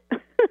fix it."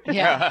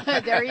 Yeah,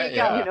 there you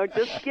go.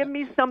 Just give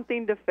me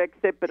something to fix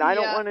it, but I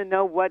don't want to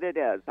know what it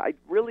is. I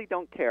really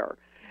don't care.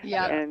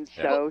 Yeah. And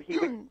so he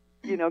would,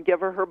 give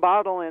her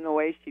bottle and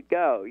away she'd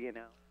go,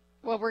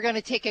 Well, we're going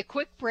to take a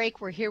quick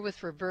break. We're here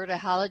with Roberta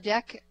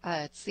Holodeck.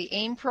 It's the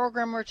AIM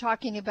program we're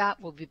talking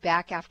about. We'll be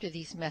back after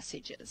these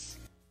messages.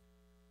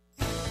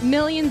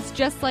 Millions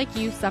just like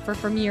you suffer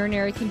from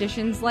urinary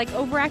conditions like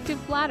overactive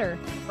bladder,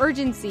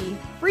 urgency,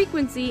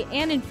 frequency,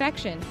 and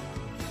infection.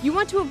 You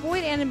want to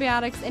avoid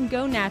antibiotics and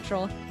go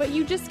natural, but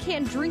you just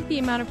can't drink the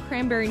amount of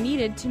cranberry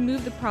needed to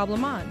move the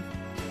problem on.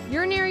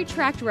 Urinary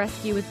Tract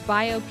Rescue with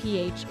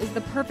BioPH is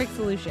the perfect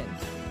solution.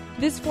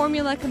 This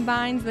formula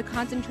combines the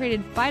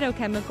concentrated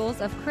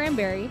phytochemicals of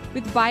cranberry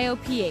with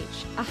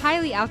BioPH, a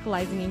highly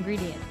alkalizing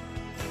ingredient.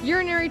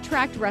 Urinary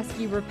Tract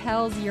Rescue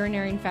repels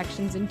urinary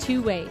infections in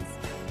 2 ways.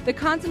 The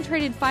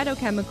concentrated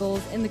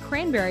phytochemicals in the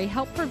cranberry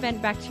help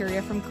prevent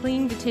bacteria from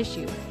clinging to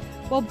tissue,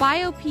 while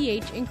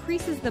BioPH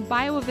increases the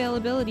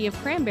bioavailability of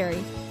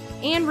cranberry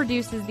and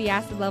reduces the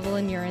acid level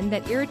in urine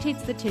that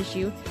irritates the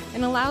tissue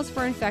and allows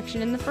for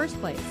infection in the first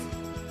place.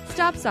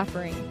 Stop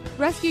suffering.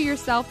 Rescue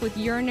yourself with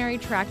Urinary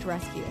Tract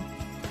Rescue.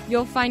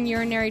 You'll find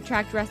Urinary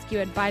Tract Rescue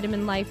at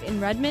Vitamin Life in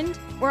Redmond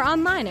or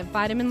online at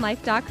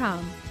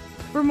vitaminlife.com.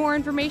 For more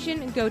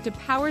information, go to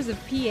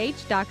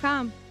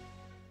powersofph.com.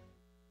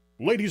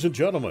 Ladies and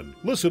gentlemen,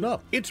 listen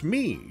up. It's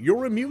me,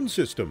 your immune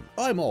system.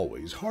 I'm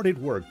always hard at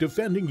work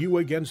defending you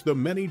against the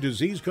many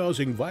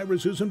disease-causing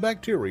viruses and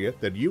bacteria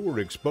that you are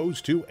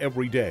exposed to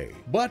every day.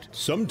 But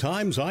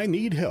sometimes I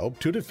need help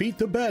to defeat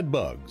the bad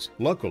bugs.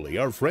 Luckily,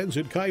 our friends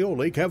at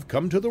Kyolic have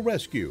come to the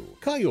rescue.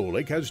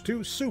 Kyolic has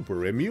 2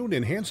 super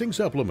immune-enhancing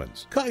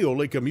supplements,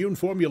 Kyolic Immune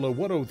Formula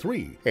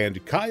 103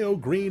 and Kyo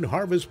Green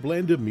Harvest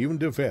Blend Immune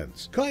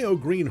Defense. Kyo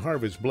Green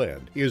Harvest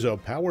Blend is a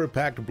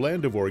power-packed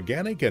blend of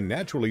organic and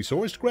naturally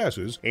sourced grasses,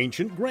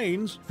 ancient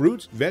grains,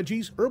 fruits,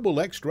 veggies, herbal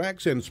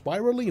extracts, and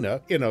spirulina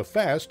in a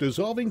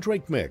fast-dissolving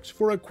drink mix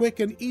for a quick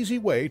and easy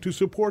way to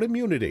support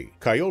immunity.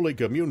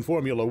 Kyolic Immune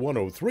Formula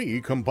 103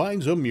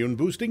 combines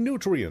immune-boosting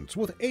nutrients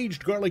with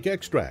aged garlic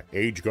extract.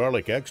 Aged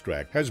garlic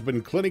extract has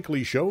been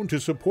clinically shown to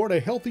support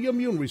a healthy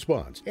immune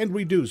response and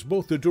reduce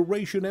both the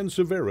duration and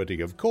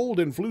severity of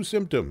cold and flu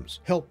symptoms.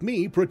 Help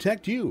me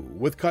protect you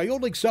with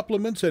Kyolic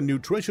supplements and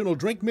nutritional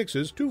drink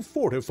mixes to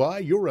fortify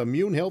your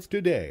immune health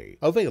today.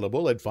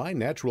 Available at fine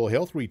natural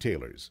health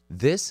retailers.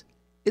 This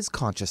is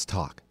Conscious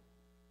Talk,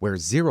 where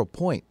 0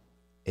 point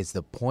is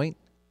the point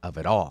of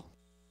it all.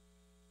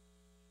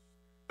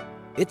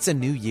 It's a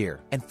new year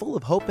and full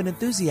of hope and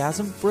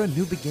enthusiasm for a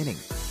new beginning.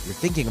 You're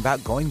thinking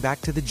about going back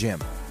to the gym.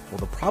 Well,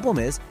 the problem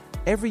is,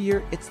 every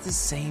year it's the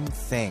same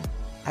thing.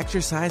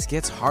 Exercise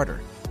gets harder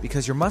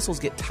because your muscles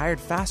get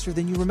tired faster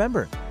than you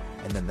remember.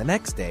 And then the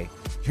next day,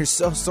 you're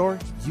so sore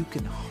you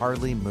can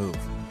hardly move.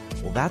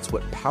 Well, that's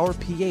what Power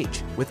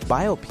pH with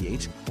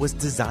BioPH was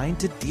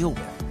designed to deal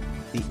with.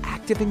 The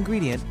active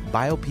ingredient,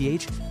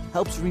 BioPH,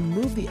 helps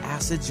remove the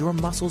acids your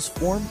muscles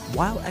form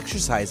while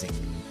exercising,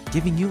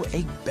 giving you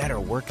a better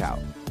workout.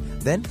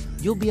 Then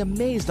you'll be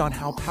amazed on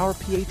how Power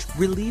pH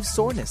relieves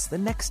soreness the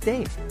next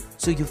day,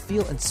 so you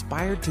feel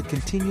inspired to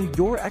continue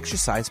your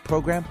exercise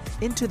program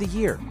into the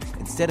year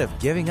instead of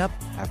giving up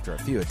after a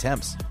few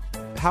attempts.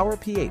 Power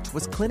pH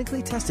was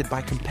clinically tested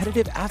by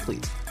competitive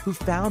athletes who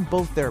found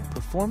both their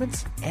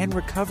performance and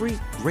recovery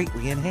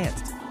greatly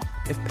enhanced.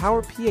 If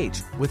Power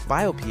pH with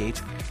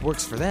BioPH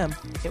works for them,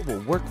 it will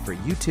work for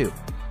you too.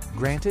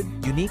 Granted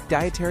unique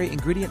dietary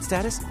ingredient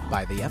status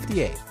by the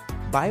FDA,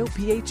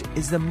 BioPH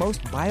is the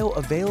most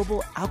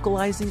bioavailable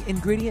alkalizing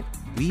ingredient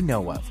we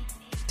know of.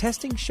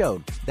 Testing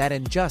showed that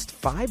in just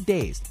 5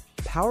 days,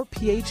 Power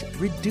pH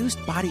reduced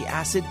body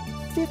acid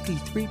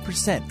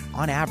 53%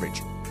 on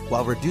average,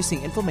 while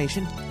reducing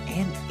inflammation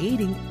and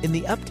aiding in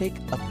the uptake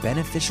of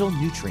beneficial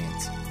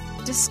nutrients.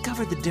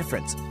 Discover the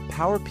difference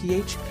Power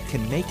pH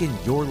can make in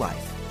your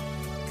life.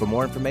 For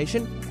more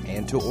information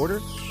and to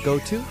order, go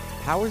to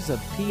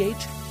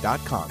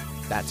powersofph.com.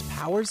 That's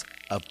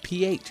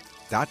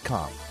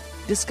powersofph.com.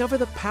 Discover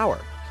the power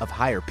of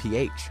higher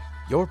pH.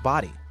 Your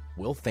body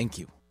will thank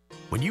you.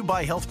 When you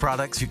buy health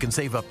products, you can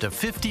save up to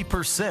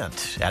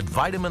 50% at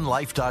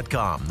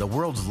vitaminlife.com, the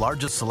world's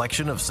largest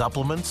selection of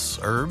supplements,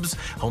 herbs,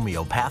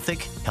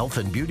 homeopathic, health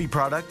and beauty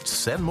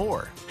products, and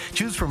more.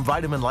 Choose from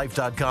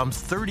vitaminlife.com's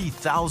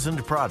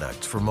 30,000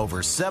 products from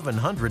over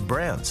 700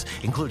 brands,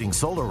 including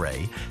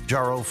Solaray,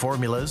 Jarrow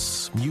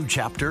Formulas, New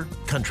Chapter,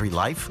 Country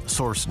Life,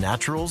 Source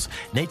Naturals,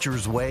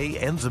 Nature's Way,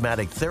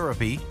 Enzymatic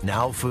Therapy,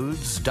 Now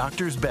Foods,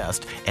 Doctor's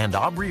Best, and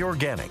Aubrey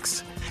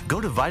Organics. Go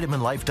to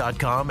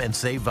vitaminlife.com and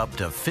save up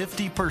to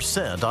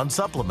 50% on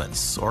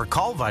supplements, or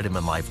call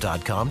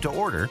vitaminlife.com to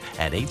order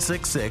at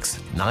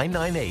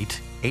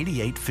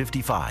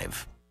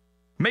 866-998-8855.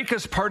 Make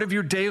us part of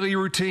your daily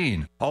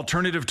routine.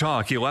 Alternative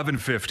Talk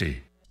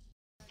 1150.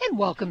 And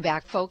welcome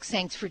back, folks.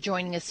 Thanks for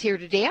joining us here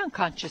today on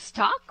Conscious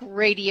Talk,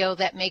 radio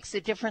that makes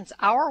a difference.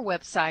 Our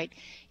website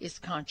is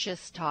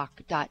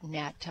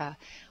conscioustalk.net.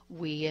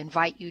 We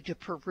invite you to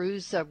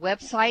peruse the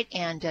website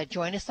and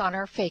join us on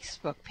our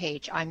Facebook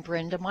page. I'm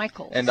Brenda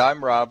Michaels. And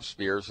I'm Rob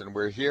Spears, and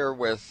we're here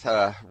with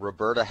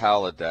Roberta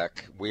Holodeck.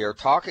 We are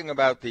talking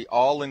about the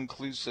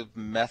all-inclusive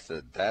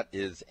method. That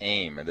is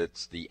AIM, and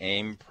it's the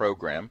AIM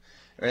program.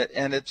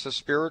 And it's a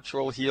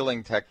spiritual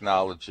healing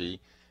technology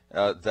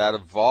that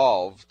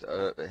evolved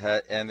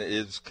and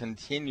is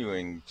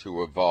continuing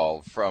to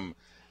evolve from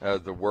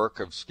the work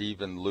of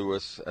Stephen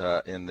Lewis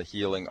in the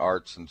healing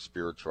arts and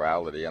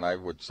spirituality. And I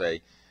would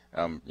say,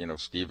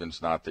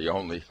 Stephen's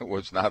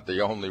was not the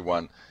only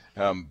one,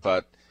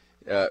 but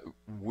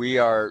we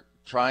are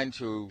trying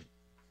to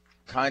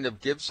kind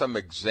of give some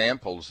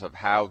examples of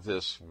how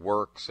this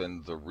works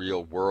in the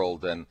real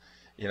world. And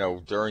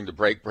during the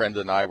break, Brenda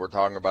and I were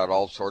talking about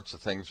all sorts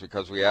of things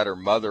because we had her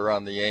mother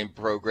on the AIM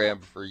program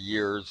for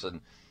years,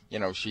 and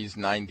she's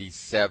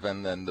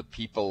 97, and the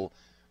people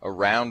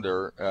around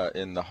her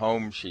in the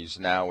home she's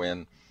now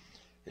in,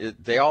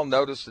 they all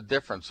notice the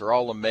difference. They're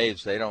all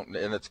amazed. They don't,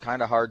 and it's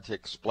kind of hard to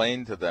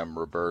explain to them,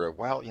 Roberta.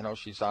 Well,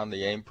 she's on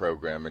the AIM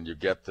program, and you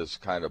get this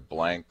kind of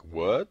blank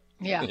what.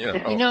 Yeah,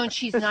 and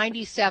she's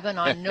 97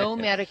 on no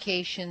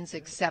medications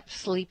except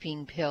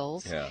sleeping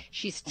pills. Yeah.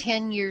 She's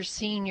 10 years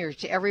senior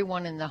to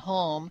everyone in the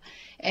home,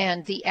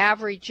 and the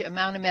average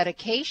amount of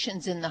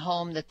medications in the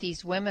home that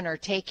these women are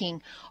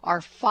taking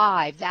are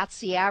 5. That's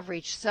the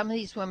average. Some of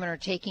these women are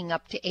taking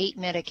up to 8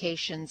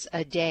 medications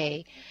a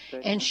day,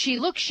 and she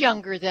looks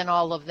younger than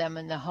all of them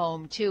in the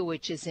home too,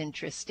 which is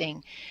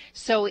interesting.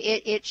 So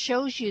it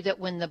shows you that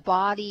when the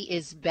body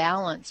is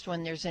balanced,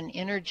 when there's an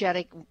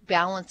energetic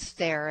balance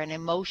there, and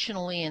emotionally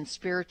and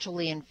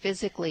spiritually and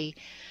physically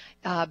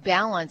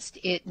balanced,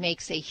 it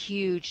makes a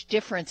huge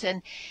difference.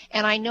 And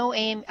I know,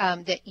 AIM,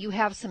 that you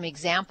have some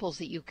examples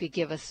that you could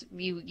give us.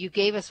 You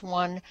gave us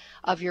one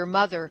of your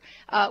mother.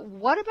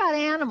 What about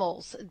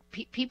animals?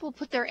 People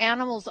put their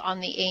animals on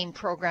the AIM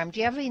program.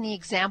 Do you have any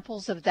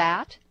examples of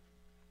that?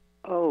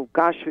 Oh,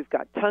 gosh, we've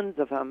got tons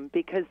of them,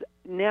 because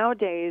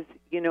nowadays,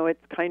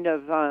 it's kind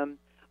of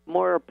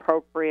more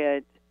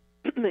appropriate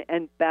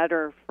and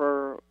better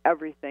for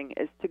everything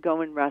is to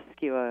go and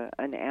rescue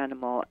an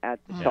animal at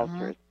the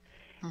shelters.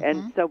 Mm-hmm.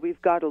 And so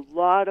we've got a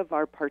lot of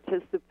our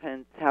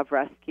participants have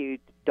rescued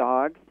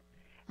dogs,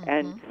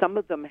 and some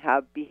of them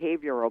have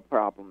behavioral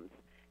problems.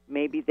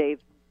 Maybe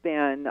they've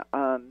been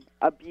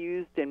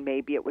abused, and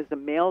maybe it was a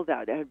male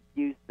that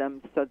abused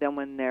them. So then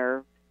when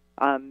their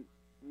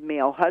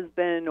male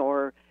husband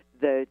or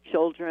the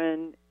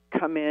children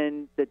come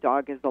in, the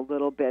dog is a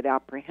little bit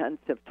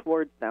apprehensive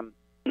towards them.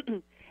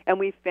 And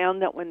we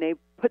found that when they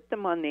put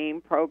them on the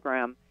AIM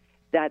program,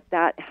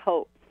 that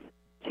helps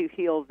to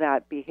heal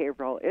that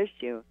behavioral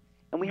issue.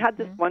 And we had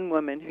this one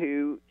woman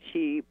who,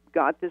 she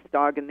got this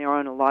dog, and they're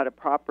on a lot of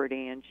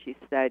property, and she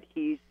said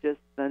he's just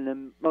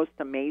the most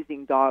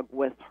amazing dog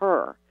with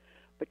her.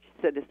 But she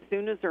said as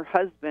soon as her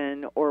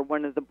husband or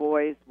one of the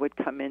boys would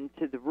come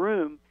into the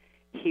room,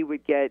 he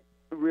would get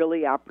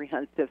really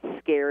apprehensive,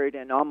 scared,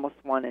 and almost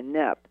want to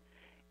nip.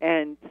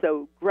 And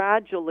so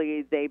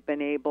gradually they've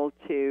been able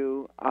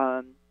to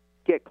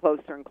get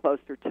closer and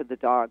closer to the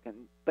dog.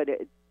 But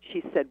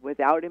she said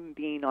without him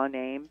being on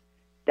AIM,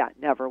 that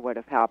never would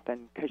have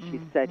happened, because she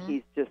said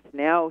he's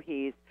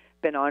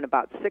been on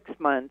about 6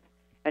 months,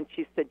 and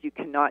she said you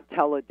cannot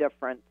tell a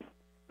difference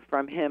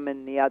from him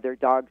and the other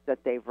dogs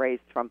that they've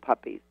raised from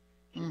puppies.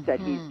 She said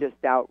he's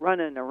just out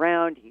running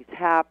around, he's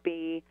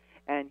happy,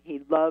 and he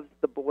loves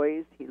the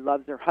boys, he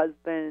loves her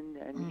husband,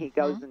 and he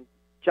goes and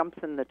jumps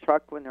in the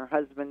truck when her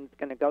husband's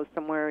going to go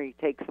somewhere, he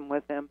takes him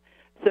with him.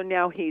 So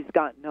now he's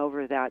gotten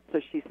over that. So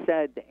she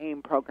said the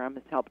AIM program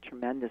has helped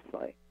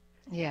tremendously.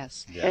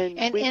 Yes. Yeah.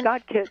 And we've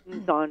got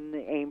kittens on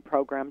the AIM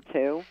program,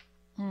 too.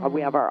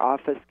 We have our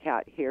office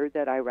cat here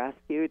that I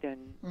rescued,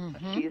 and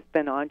she's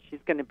been on. She's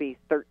going to be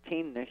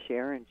 13 this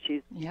year, and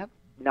she's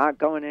not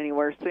going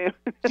anywhere soon.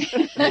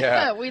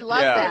 Yeah, we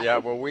love that. Yeah,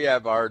 well, we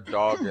have our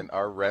dog and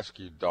our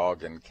rescued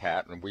dog and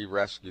cat, and we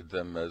rescued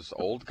them as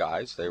old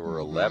guys. They were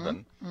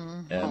 11,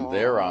 and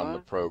they're on the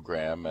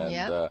program,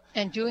 and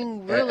and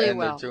doing really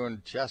well. And they're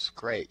doing just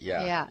great.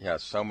 Yeah.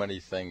 So many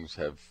things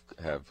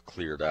have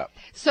cleared up.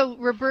 So,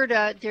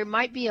 Roberta, there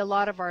might be a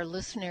lot of our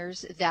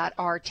listeners that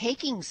are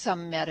taking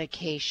some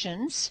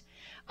medications.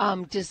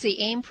 Does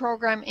the AIM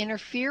program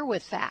interfere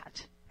with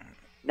that?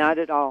 Not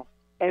at all.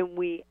 And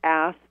we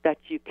ask that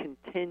you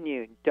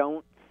continue.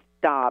 Don't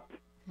stop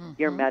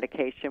your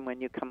medication when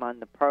you come on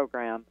the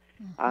program.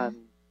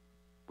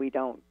 We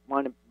don't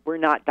want to. We're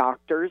not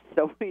doctors,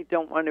 so we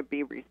don't want to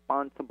be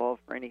responsible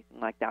for anything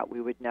like that. We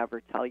would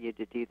never tell you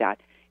to do that.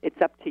 It's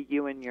up to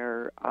you and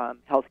your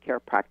healthcare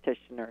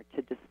practitioner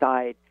to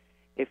decide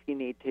if you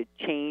need to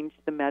change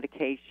the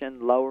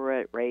medication, lower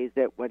it, raise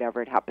it,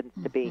 whatever it happens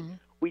to be.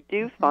 We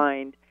do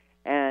find,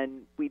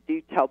 and we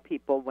do tell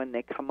people when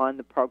they come on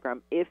the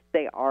program, if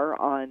they are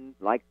on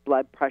like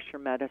blood pressure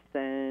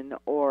medicine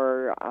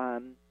or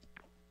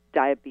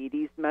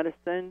diabetes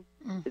medicine,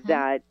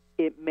 that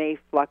it may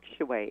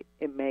fluctuate.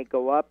 It may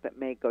go up, it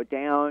may go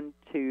down,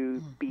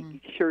 to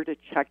be sure to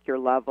check your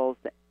levels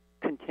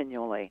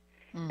continually.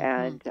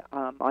 And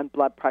on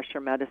blood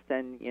pressure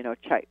medicine,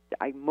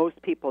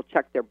 most people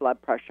check their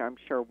blood pressure, I'm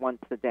sure,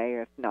 once a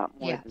day, if not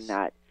more than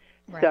that.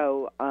 Right.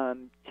 So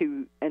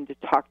to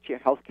talk to your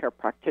healthcare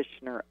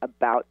practitioner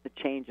about the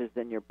changes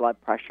in your blood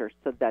pressure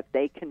so that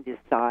they can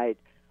decide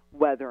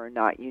whether or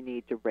not you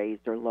need to raise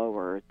or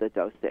lower the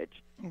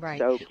dosage. Right.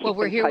 So well,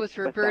 we're here with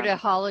Roberta them.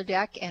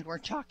 Holodeck, and we're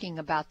talking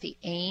about the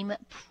AIM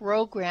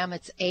program.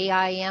 It's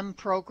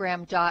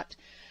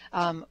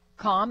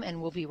AIMprogram.com,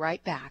 and we'll be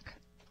right back.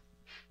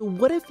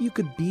 What if you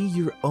could be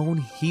your own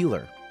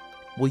healer?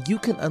 Well, you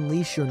can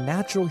unleash your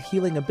natural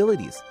healing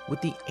abilities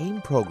with the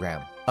AIM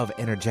program of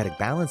energetic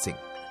balancing.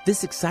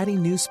 This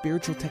exciting new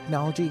spiritual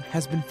technology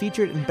has been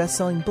featured in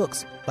best-selling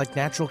books like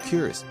Natural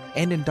Cures,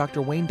 and in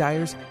Dr. Wayne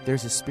Dyer's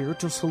There's a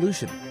Spiritual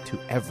Solution to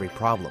Every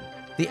Problem.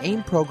 The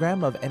AIM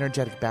program of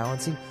energetic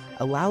balancing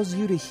allows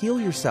you to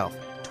heal yourself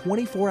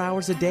 24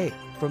 hours a day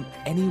from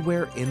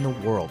anywhere in the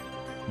world.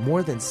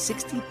 More than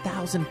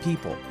 60,000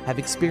 people have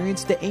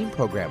experienced the AIM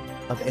program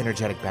of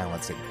energetic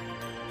balancing.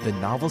 The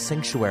novel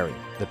Sanctuary,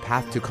 The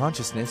Path to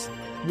Consciousness,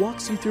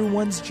 walks you through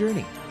one's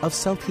journey of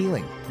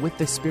self-healing with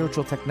this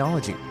spiritual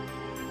technology.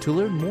 To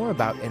learn more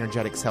about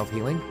energetic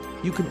self-healing,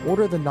 you can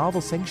order the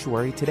novel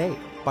Sanctuary today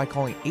by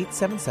calling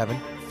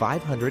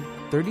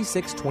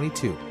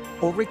 877-500-3622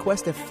 or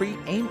request a free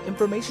AIM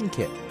information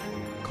kit.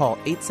 Call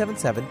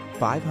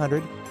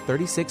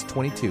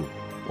 877-500-3622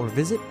 or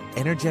visit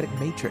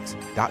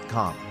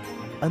energeticmatrix.com.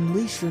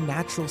 Unleash your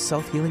natural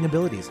self-healing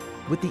abilities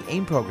with the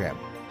AIM program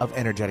of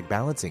energetic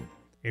balancing.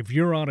 If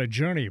you're on a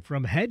journey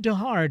from head to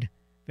heart,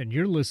 then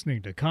you're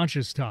listening to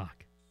Conscious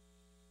Talk.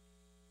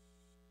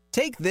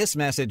 Take this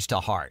message to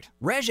heart.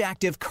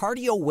 RegActive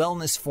Cardio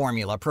Wellness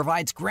Formula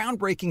provides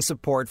groundbreaking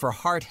support for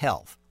heart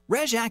health.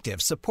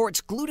 RegActive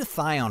supports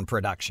glutathione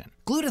production.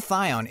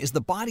 Glutathione is the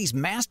body's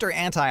master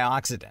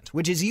antioxidant,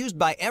 which is used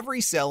by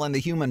every cell in the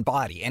human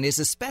body and is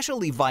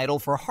especially vital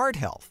for heart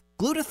health.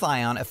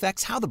 Glutathione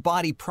affects how the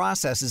body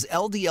processes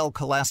LDL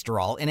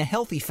cholesterol in a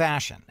healthy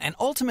fashion and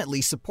ultimately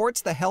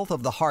supports the health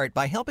of the heart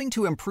by helping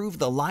to improve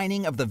the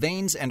lining of the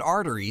veins and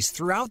arteries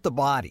throughout the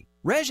body.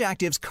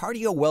 RegActive's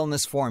Cardio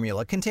Wellness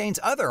Formula contains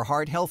other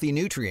heart-healthy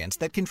nutrients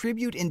that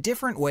contribute in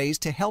different ways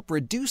to help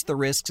reduce the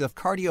risks of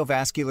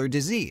cardiovascular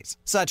disease,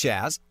 such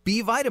as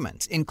B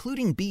vitamins,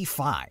 including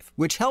B5,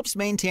 which helps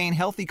maintain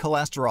healthy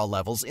cholesterol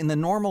levels in the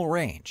normal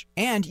range,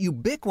 and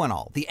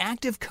ubiquinol, the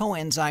active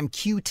coenzyme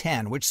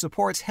Q10, which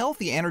supports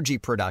healthy energy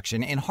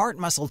production in heart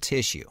muscle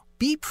tissue.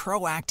 Be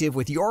proactive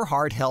with your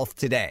heart health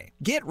today.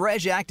 Get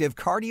RegActive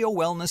Cardio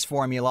Wellness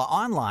Formula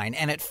online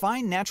and at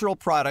fine natural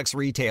products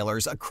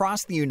retailers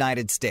across the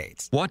United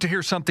States. Want to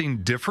hear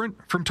something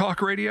different from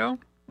talk radio?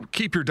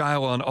 Keep your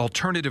dial on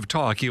Alternative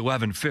Talk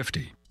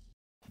 1150.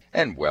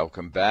 And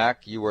welcome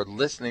back. You are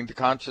listening to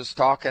Conscious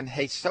Talk, and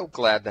hey, so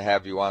glad to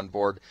have you on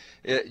board.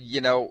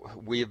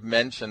 We've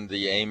mentioned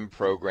the AIM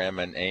program,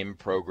 and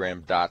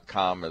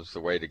aimprogram.com is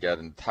the way to get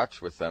in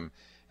touch with them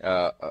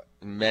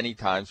many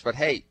times. But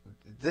hey,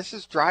 this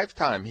is drive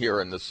time here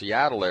in the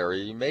Seattle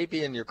area. You may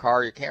be in your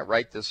car. You can't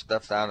write this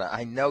stuff down.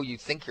 I know you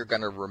think you're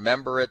going to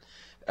remember it,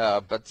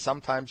 but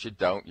sometimes you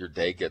don't. Your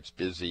day gets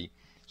busy.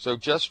 So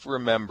just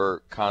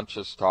remember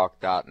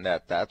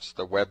conscioustalk.net. That's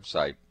the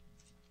website.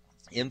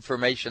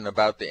 Information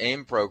about the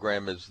AIM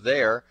program is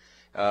there.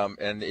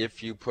 And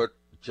if you put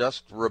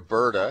just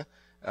Roberta,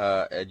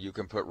 and you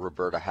can put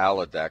Roberta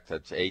Holodeck,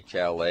 that's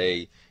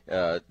HLADEK,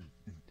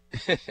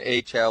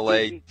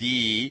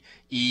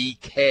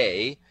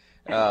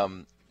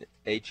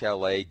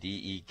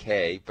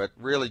 HLADEK, but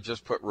really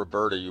just put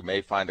Roberta. You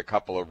may find a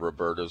couple of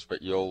Robertas,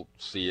 but you'll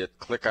see it.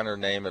 Click on her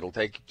name. It'll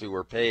take you to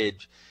her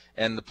page.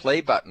 And the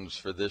play buttons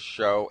for this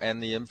show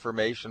and the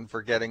information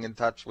for getting in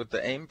touch with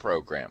the AIM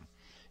program.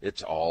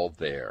 It's all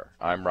there.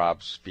 I'm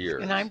Rob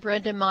Spears. And I'm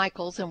Brenda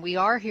Michaels, and we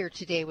are here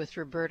today with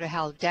Roberta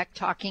Holodeck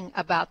talking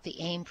about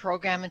the AIM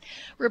program. And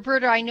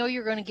Roberta, I know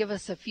you're going to give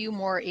us a few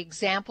more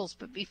examples,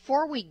 but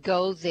before we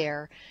go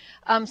there,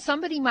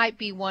 somebody might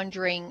be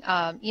wondering,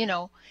 how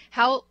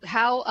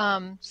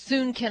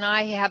soon can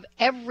I have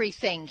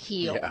everything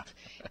healed,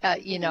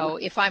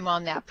 if I'm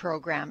on that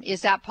program?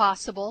 Is that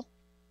possible?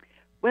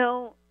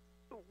 Well,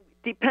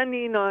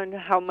 depending on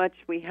how much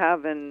we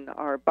have in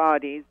our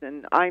bodies,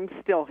 and I'm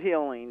still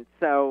healing,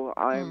 so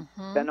I've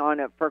been on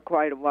it for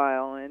quite a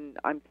while, and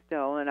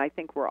and I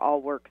think we're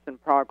all works in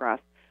progress.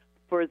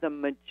 For the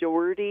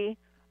majority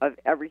of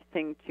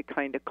everything to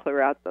kind of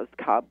clear out those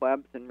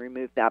cobwebs and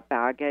remove that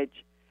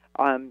baggage,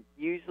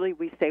 usually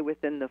we say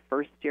within the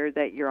first year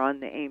that you're on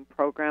the AIM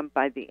program,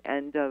 by the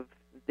end of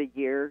the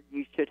year,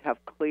 you should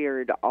have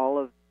cleared all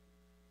of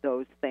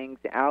those things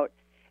out.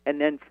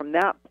 And then from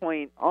that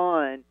point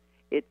on,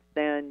 it's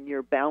then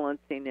you're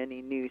balancing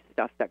any new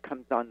stuff that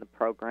comes on the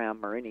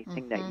program or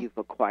anything that you've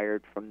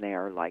acquired from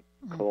there, like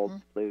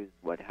colds, flus,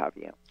 what have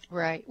you.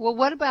 Right. Well,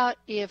 what about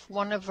if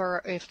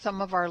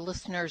some of our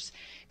listeners,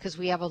 because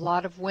we have a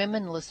lot of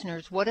women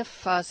listeners, what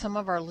if some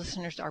of our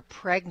listeners are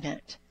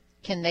pregnant?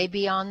 Can they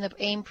be on the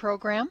AIM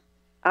program?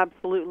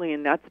 Absolutely,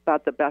 and that's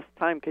about the best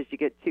time because you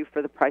get two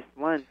for the price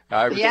of one.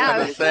 I was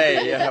going to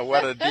say,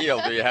 what a deal.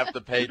 Do you have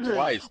to pay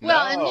twice?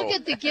 Well, and look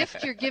at the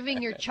gift you're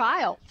giving your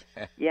child.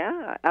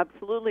 Yeah,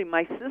 absolutely.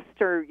 My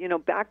sister,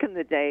 back in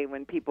the day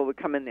when people would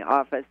come in the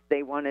office,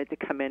 they wanted to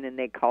come in and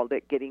they called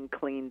it getting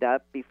cleaned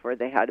up before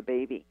they had a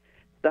baby.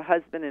 the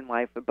husband and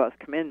wife would both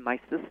come in. My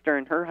sister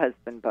and her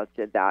husband both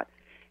did that.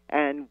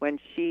 And when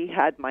she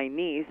had my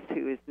niece,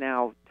 who is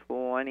now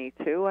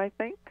 22, I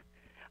think,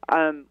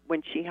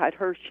 when she had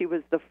her, she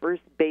was the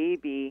first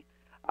baby.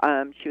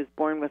 She was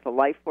born with a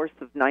life force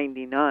of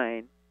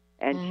 99,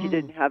 and she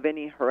didn't have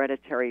any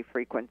hereditary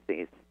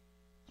frequencies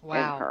in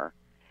her.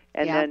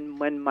 And then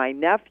when my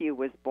nephew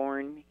was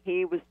born,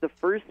 he was the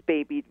first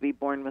baby to be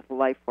born with a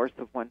life force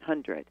of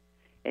 100.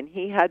 And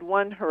he had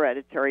one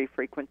hereditary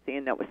frequency,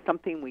 and that was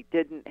something we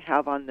didn't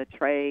have on the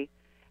tray,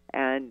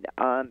 and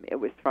it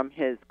was from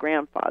his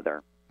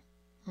grandfather.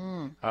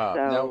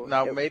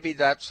 Now maybe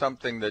that's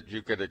something that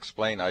you could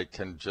explain. I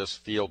can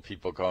just feel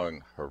people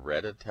going,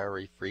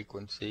 hereditary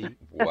frequency?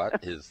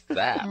 What is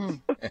that?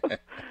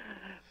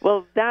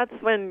 Well, that's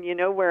when,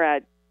 we're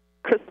at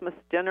Christmas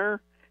dinner,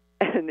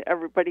 and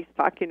everybody's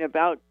talking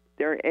about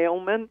their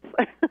ailments.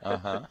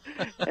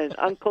 And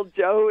Uncle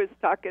Joe is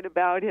talking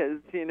about his,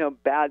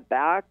 bad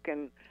back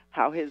and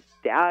how his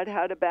dad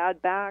had a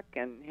bad back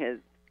and his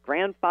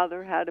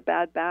grandfather had a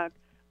bad back.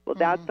 Well,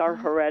 that's our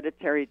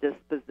hereditary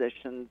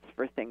dispositions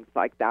for things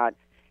like that.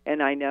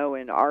 And I know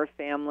in our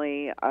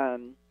family,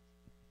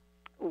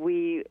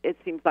 it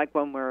seems like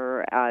when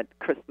we're at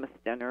Christmas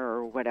dinner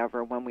or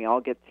whatever, when we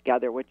all get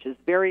together, which is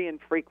very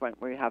infrequent,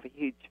 we have a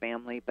huge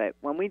family, but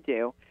when we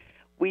do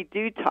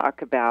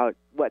talk about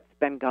what's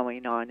been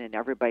going on, and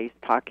everybody's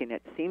talking.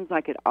 It seems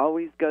like it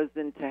always goes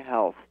into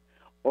health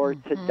or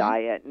to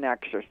diet and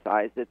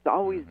exercise. It's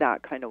always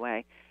that kind of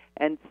way.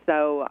 And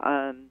so,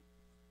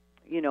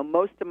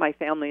 most of my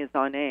family is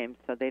on AIM,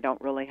 so they don't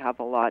really have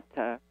a lot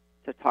to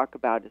talk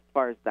about as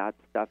far as that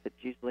stuff. It's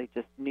usually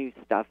just new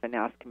stuff and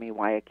asking me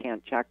why I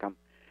can't check them.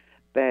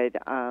 But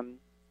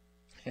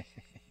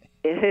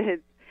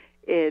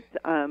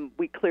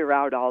we clear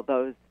out all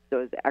those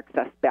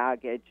excess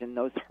baggage and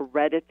those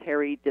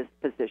hereditary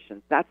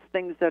dispositions. That's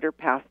things that are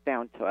passed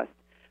down to us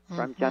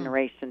from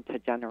generation to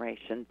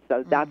generation.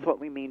 So that's what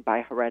we mean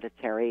by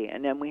hereditary.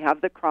 And then we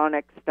have the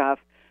chronic stuff,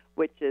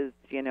 which is,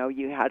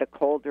 you had a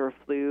cold or a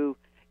flu,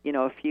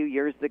 a few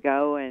years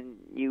ago, and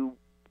you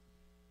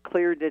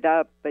cleared it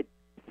up, but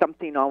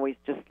something always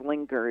just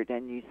lingered,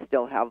 and you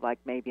still have like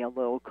maybe a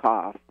little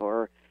cough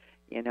or,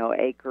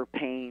 ache or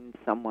pain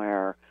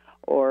somewhere.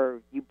 Or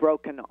you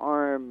broke an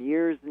arm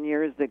years and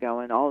years ago,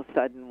 and all of a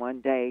sudden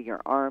one day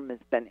your arm has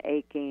been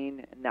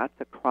aching, and that's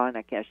a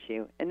chronic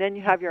issue. And then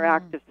you have your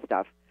active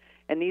stuff.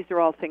 And these are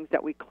all things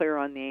that we clear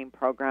on the AIM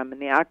program.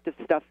 And the active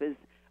stuff is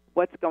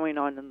what's going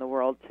on in the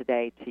world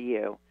today to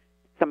you.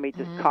 Somebody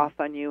just cough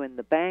on you in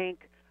the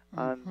bank.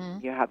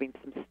 You're having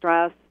some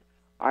stress.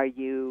 Are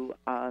you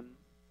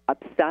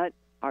upset?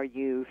 Are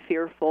you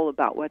fearful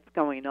about what's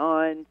going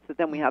on? So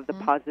then we have the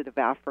positive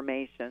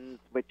affirmations,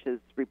 which is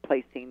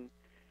replacing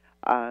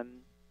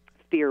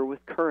fear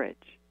with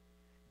courage.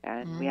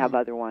 And we have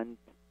other ones,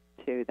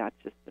 too. That's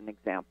just an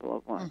example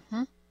of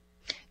one.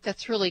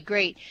 That's really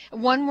great.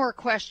 One more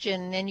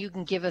question, and then you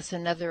can give us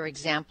another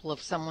example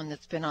of someone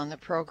that's been on the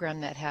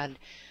program that had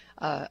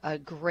a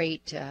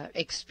great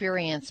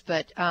experience.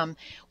 But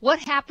what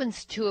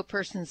happens to a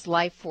person's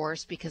life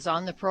force, because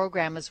on the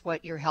program is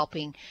what you're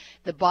helping,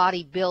 the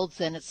body builds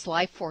in its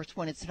life force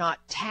when it's not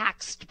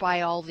taxed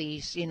by all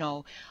these,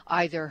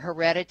 either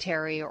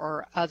hereditary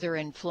or other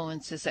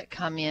influences that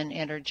come in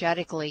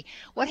energetically.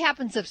 What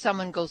happens if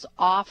someone goes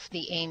off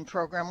the AIM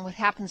program? What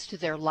happens to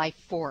their life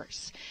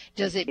force?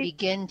 Does it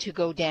begin to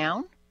go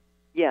down?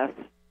 Yes,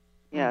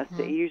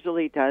 it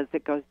usually does.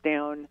 It goes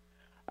down.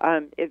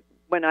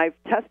 When I've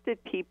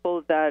tested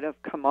people that have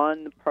come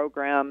on the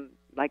program,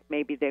 like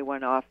maybe they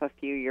went off a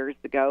few years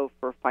ago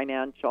for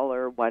financial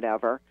or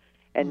whatever,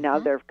 and now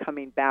they're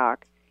coming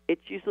back,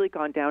 it's usually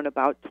gone down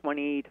about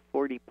 20 to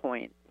 40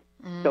 points.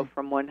 So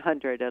from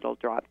 100, it'll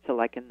drop to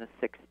like in the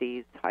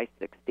 60s, high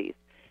 60s.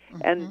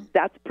 And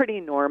that's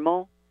pretty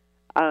normal,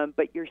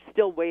 but you're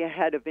still way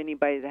ahead of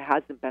anybody that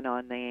hasn't been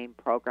on the AIM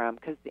program,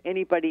 because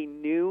anybody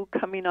new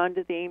coming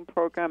onto the AIM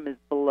program is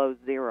below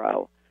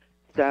zero.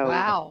 So,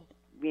 wow.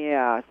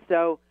 Yeah,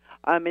 so,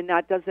 and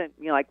that doesn't,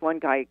 like one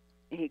guy,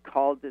 he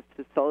called this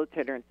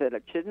facilitator and said,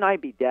 shouldn't I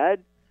be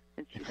dead?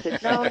 And she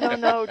said,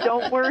 no,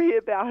 don't worry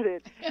about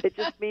it. It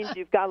just means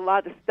you've got a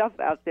lot of stuff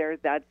out there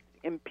that's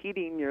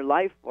impeding your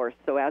life force.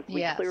 So as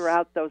we clear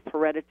out those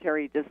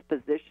hereditary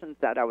dispositions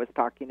that I was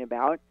talking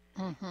about,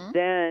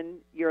 then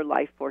your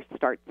life force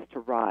starts to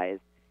rise.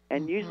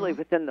 And usually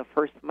within the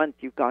first month,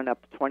 you've gone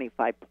up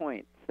 25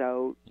 points.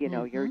 So,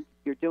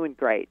 you're doing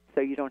great.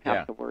 So you don't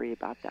have to worry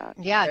about that.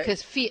 Yeah,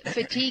 because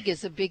fatigue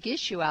is a big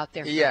issue out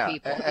there for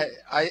people.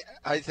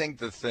 I think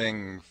the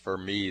thing for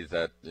me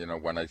that,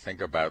 when I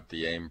think about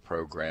the AIM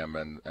program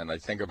and I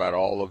think about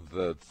all of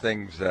the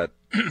things that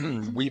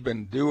we've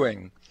been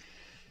doing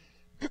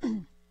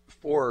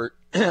for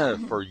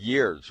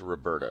years,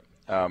 Roberta,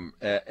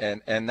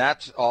 and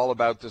that's all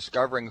about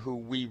discovering who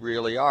we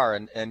really are.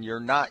 And you're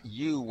not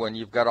you when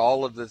you've got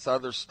all of this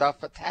other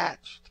stuff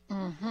attached.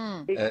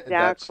 Exactly.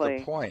 That's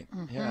the point.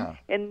 Yeah.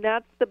 And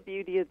that's the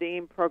beauty of the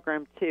AIM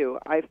program, too.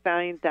 I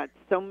find that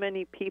so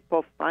many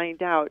people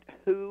find out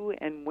who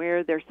and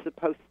where they're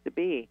supposed to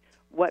be,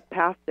 what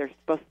path they're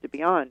supposed to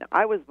be on.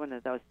 I was one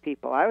of those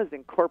people. I was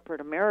in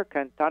corporate America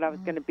and thought I was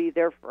going to be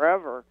there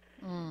forever.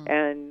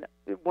 And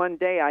one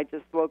day I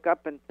just woke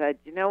up and said,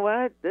 you know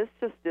what, this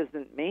just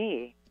isn't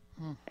me.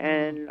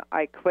 And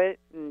I quit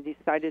and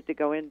decided to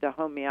go into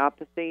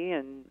homeopathy,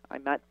 and I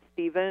met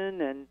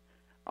Stephen, and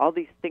all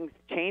these things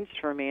changed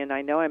for me. And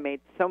I know I made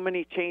so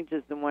many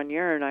changes in 1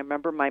 year, and I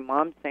remember my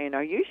mom saying,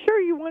 are you sure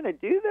you want to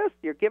do this?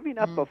 You're giving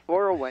up a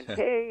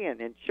 401k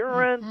and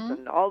insurance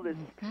and all this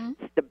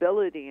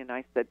stability. And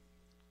I said,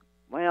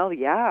 well,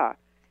 yeah,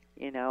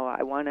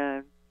 I want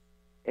to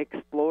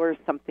explore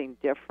something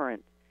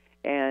different.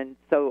 And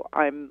so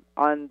I'm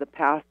on the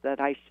path that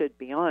I should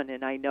be on,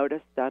 and I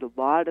noticed that a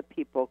lot of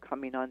people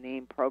coming on the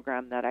AIM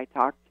program that I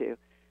talked to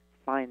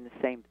find the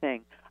same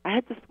thing. I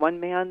had this one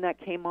man that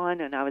came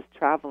on, and I was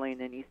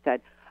traveling, and he said,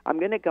 I'm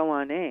going to go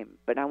on AIM,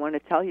 but I want to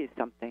tell you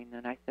something.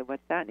 And I said,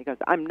 what's that? And he goes,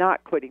 I'm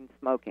not quitting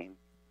smoking.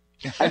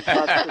 I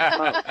love to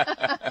smoke.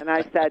 And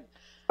I said,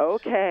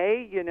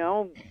 okay,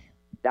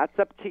 that's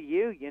up to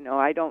you.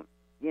 I don't,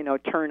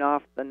 turn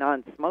off the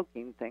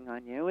non-smoking thing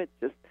on you. It's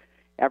just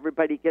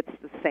everybody gets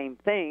the same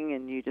thing,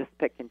 and you just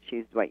pick and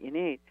choose what you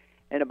need.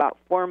 And about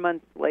 4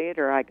 months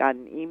later, I got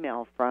an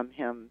email from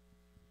him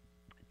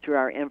through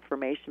our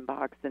information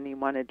box, and he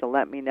wanted to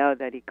let me know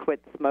that he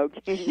quit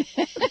smoking.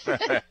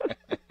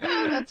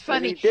 That's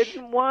funny. And he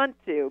didn't want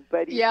to,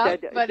 but he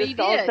said but just he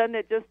all of did. a sudden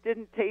it just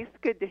didn't taste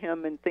good to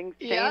him, and things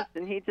changed,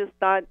 and he just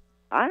thought,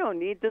 I don't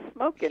need to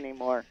smoke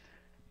anymore.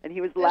 And he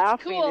was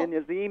laughing in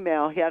his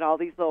email. He had all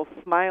these little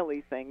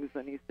smiley things,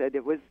 and he said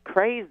it was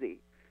crazy.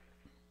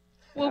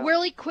 Well,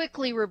 really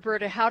quickly,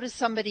 Roberta, how does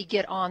somebody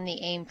get on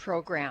the AIM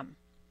program?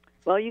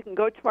 Well, you can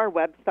go to our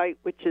website,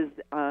 which is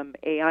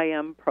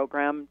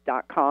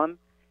AIMprogram.com,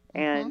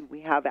 and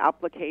we have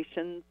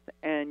applications,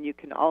 and you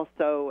can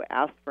also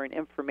ask for an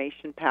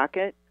information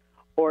packet,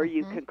 or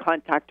you can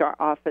contact our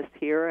office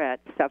here at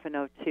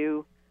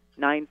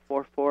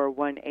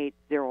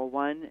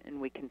 702-944-1801, and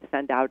we can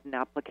send out an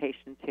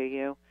application to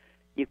you.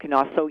 You can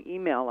also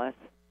email us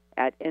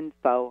at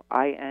info,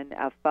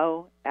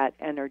 at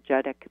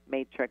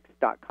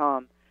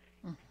energeticmatrix.com.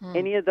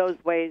 Any of those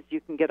ways you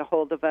can get a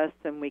hold of us,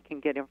 and we can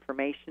get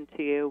information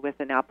to you with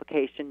an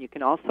application. You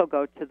can also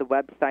go to the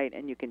website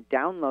and you can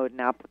download an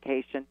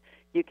application.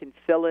 You can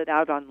fill it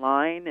out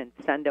online and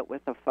send it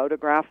with a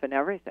photograph and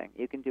everything.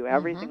 You can do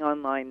everything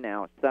online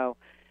now, so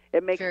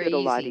it makes it a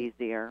lot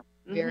easier.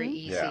 Very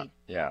easy.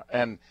 Yeah.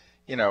 And,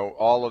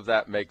 all of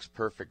that makes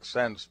perfect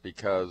sense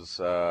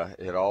because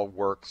it all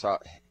works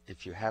out.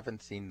 If you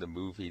haven't seen the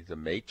movie The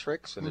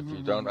Matrix, and if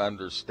you don't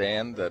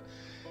understand that,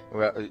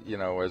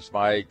 well, as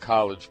my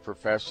college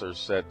professor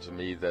said to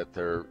me, that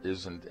there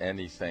isn't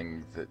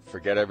anything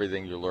forget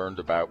everything you learned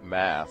about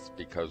math,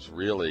 because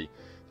really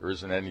there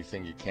isn't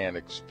anything you can't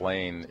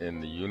explain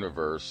in the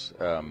universe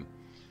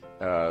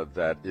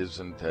that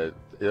isn't a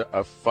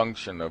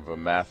function of a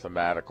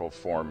mathematical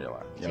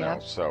formula,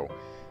 so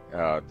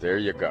there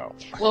you go.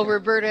 Well,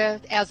 Roberta,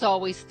 as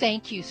always,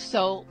 thank you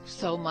so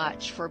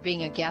much for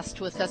being a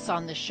guest with us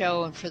on the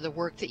show and for the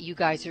work that you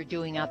guys are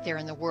doing out there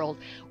in the world.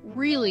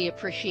 Really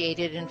appreciate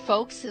it. And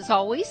folks, as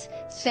always,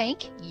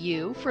 thank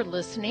you for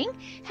listening.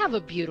 Have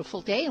a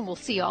beautiful day, and we'll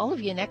see all of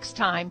you next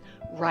time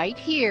right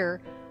here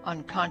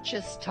on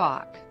Conscious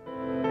Talk.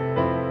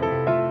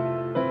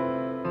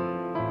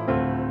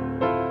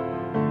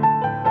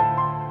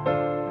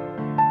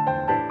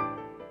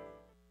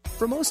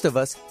 For most of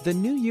us, the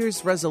New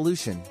Year's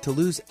resolution to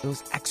lose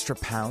those extra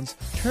pounds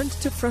turns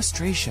to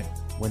frustration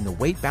when the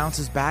weight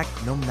bounces back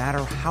no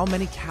matter how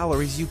many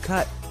calories you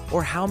cut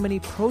or how many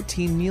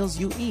protein meals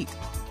you eat.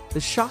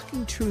 The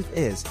shocking truth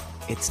is,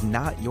 it's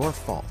not your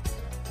fault.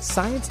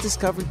 Science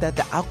discovered that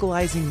the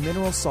alkalizing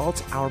mineral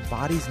salts our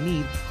bodies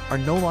need are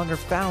no longer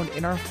found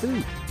in our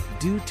food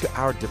due to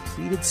our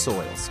depleted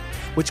soils,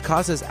 which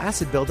causes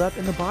acid buildup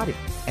in the body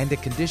and a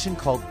condition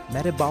called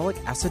metabolic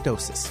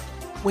acidosis.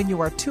 When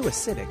you are too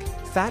acidic,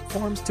 fat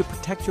forms to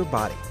protect your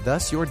body.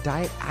 Thus, your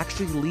diet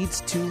actually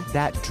leads to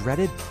that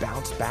dreaded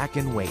bounce back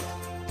in weight.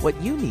 What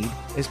you need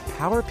is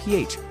Power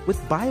pH with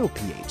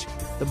BioPH,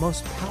 the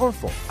most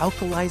powerful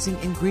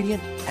alkalizing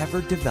ingredient ever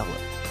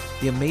developed.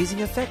 The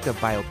amazing effect of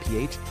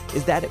BioPH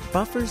is that it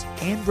buffers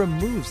and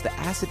removes the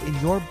acid in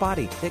your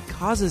body that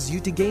causes you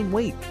to gain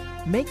weight.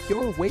 Make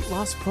your weight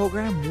loss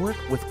program work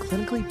with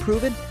clinically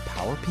proven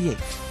Power pH.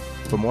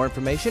 For more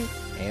information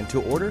and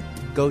to order,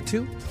 go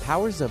to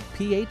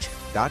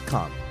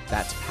powersofph.com.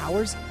 That's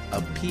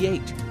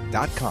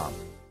powersofph.com.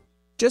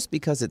 Just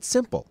because it's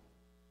simple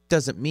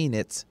doesn't mean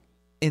it's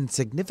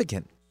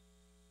insignificant.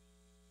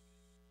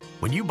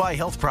 When you buy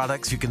health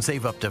products, you can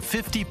save up to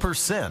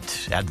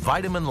 50% at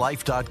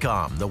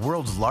VitaminLife.com, the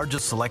world's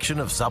largest selection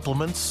of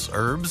supplements,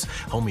 herbs,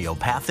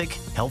 homeopathic,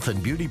 health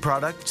and beauty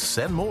products,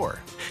 and more.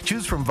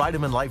 Choose from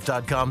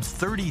VitaminLife.com's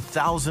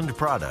 30,000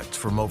 products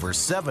from over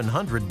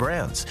 700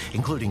 brands,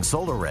 including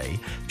Solaray,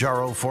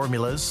 Jarrow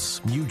Formulas,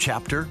 New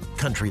Chapter,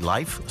 Country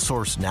Life,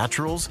 Source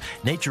Naturals,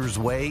 Nature's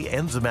Way,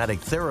 Enzymatic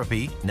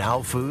Therapy,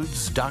 Now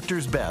Foods,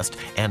 Doctor's Best,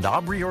 and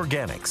Aubrey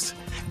Organics.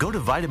 Go to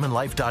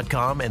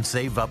VitaminLife.com and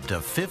save up to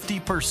 50%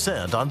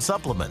 50% on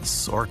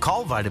supplements, or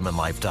call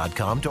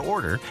vitaminlife.com to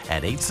order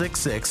at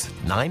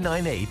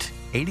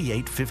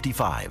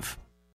 866-998-8855.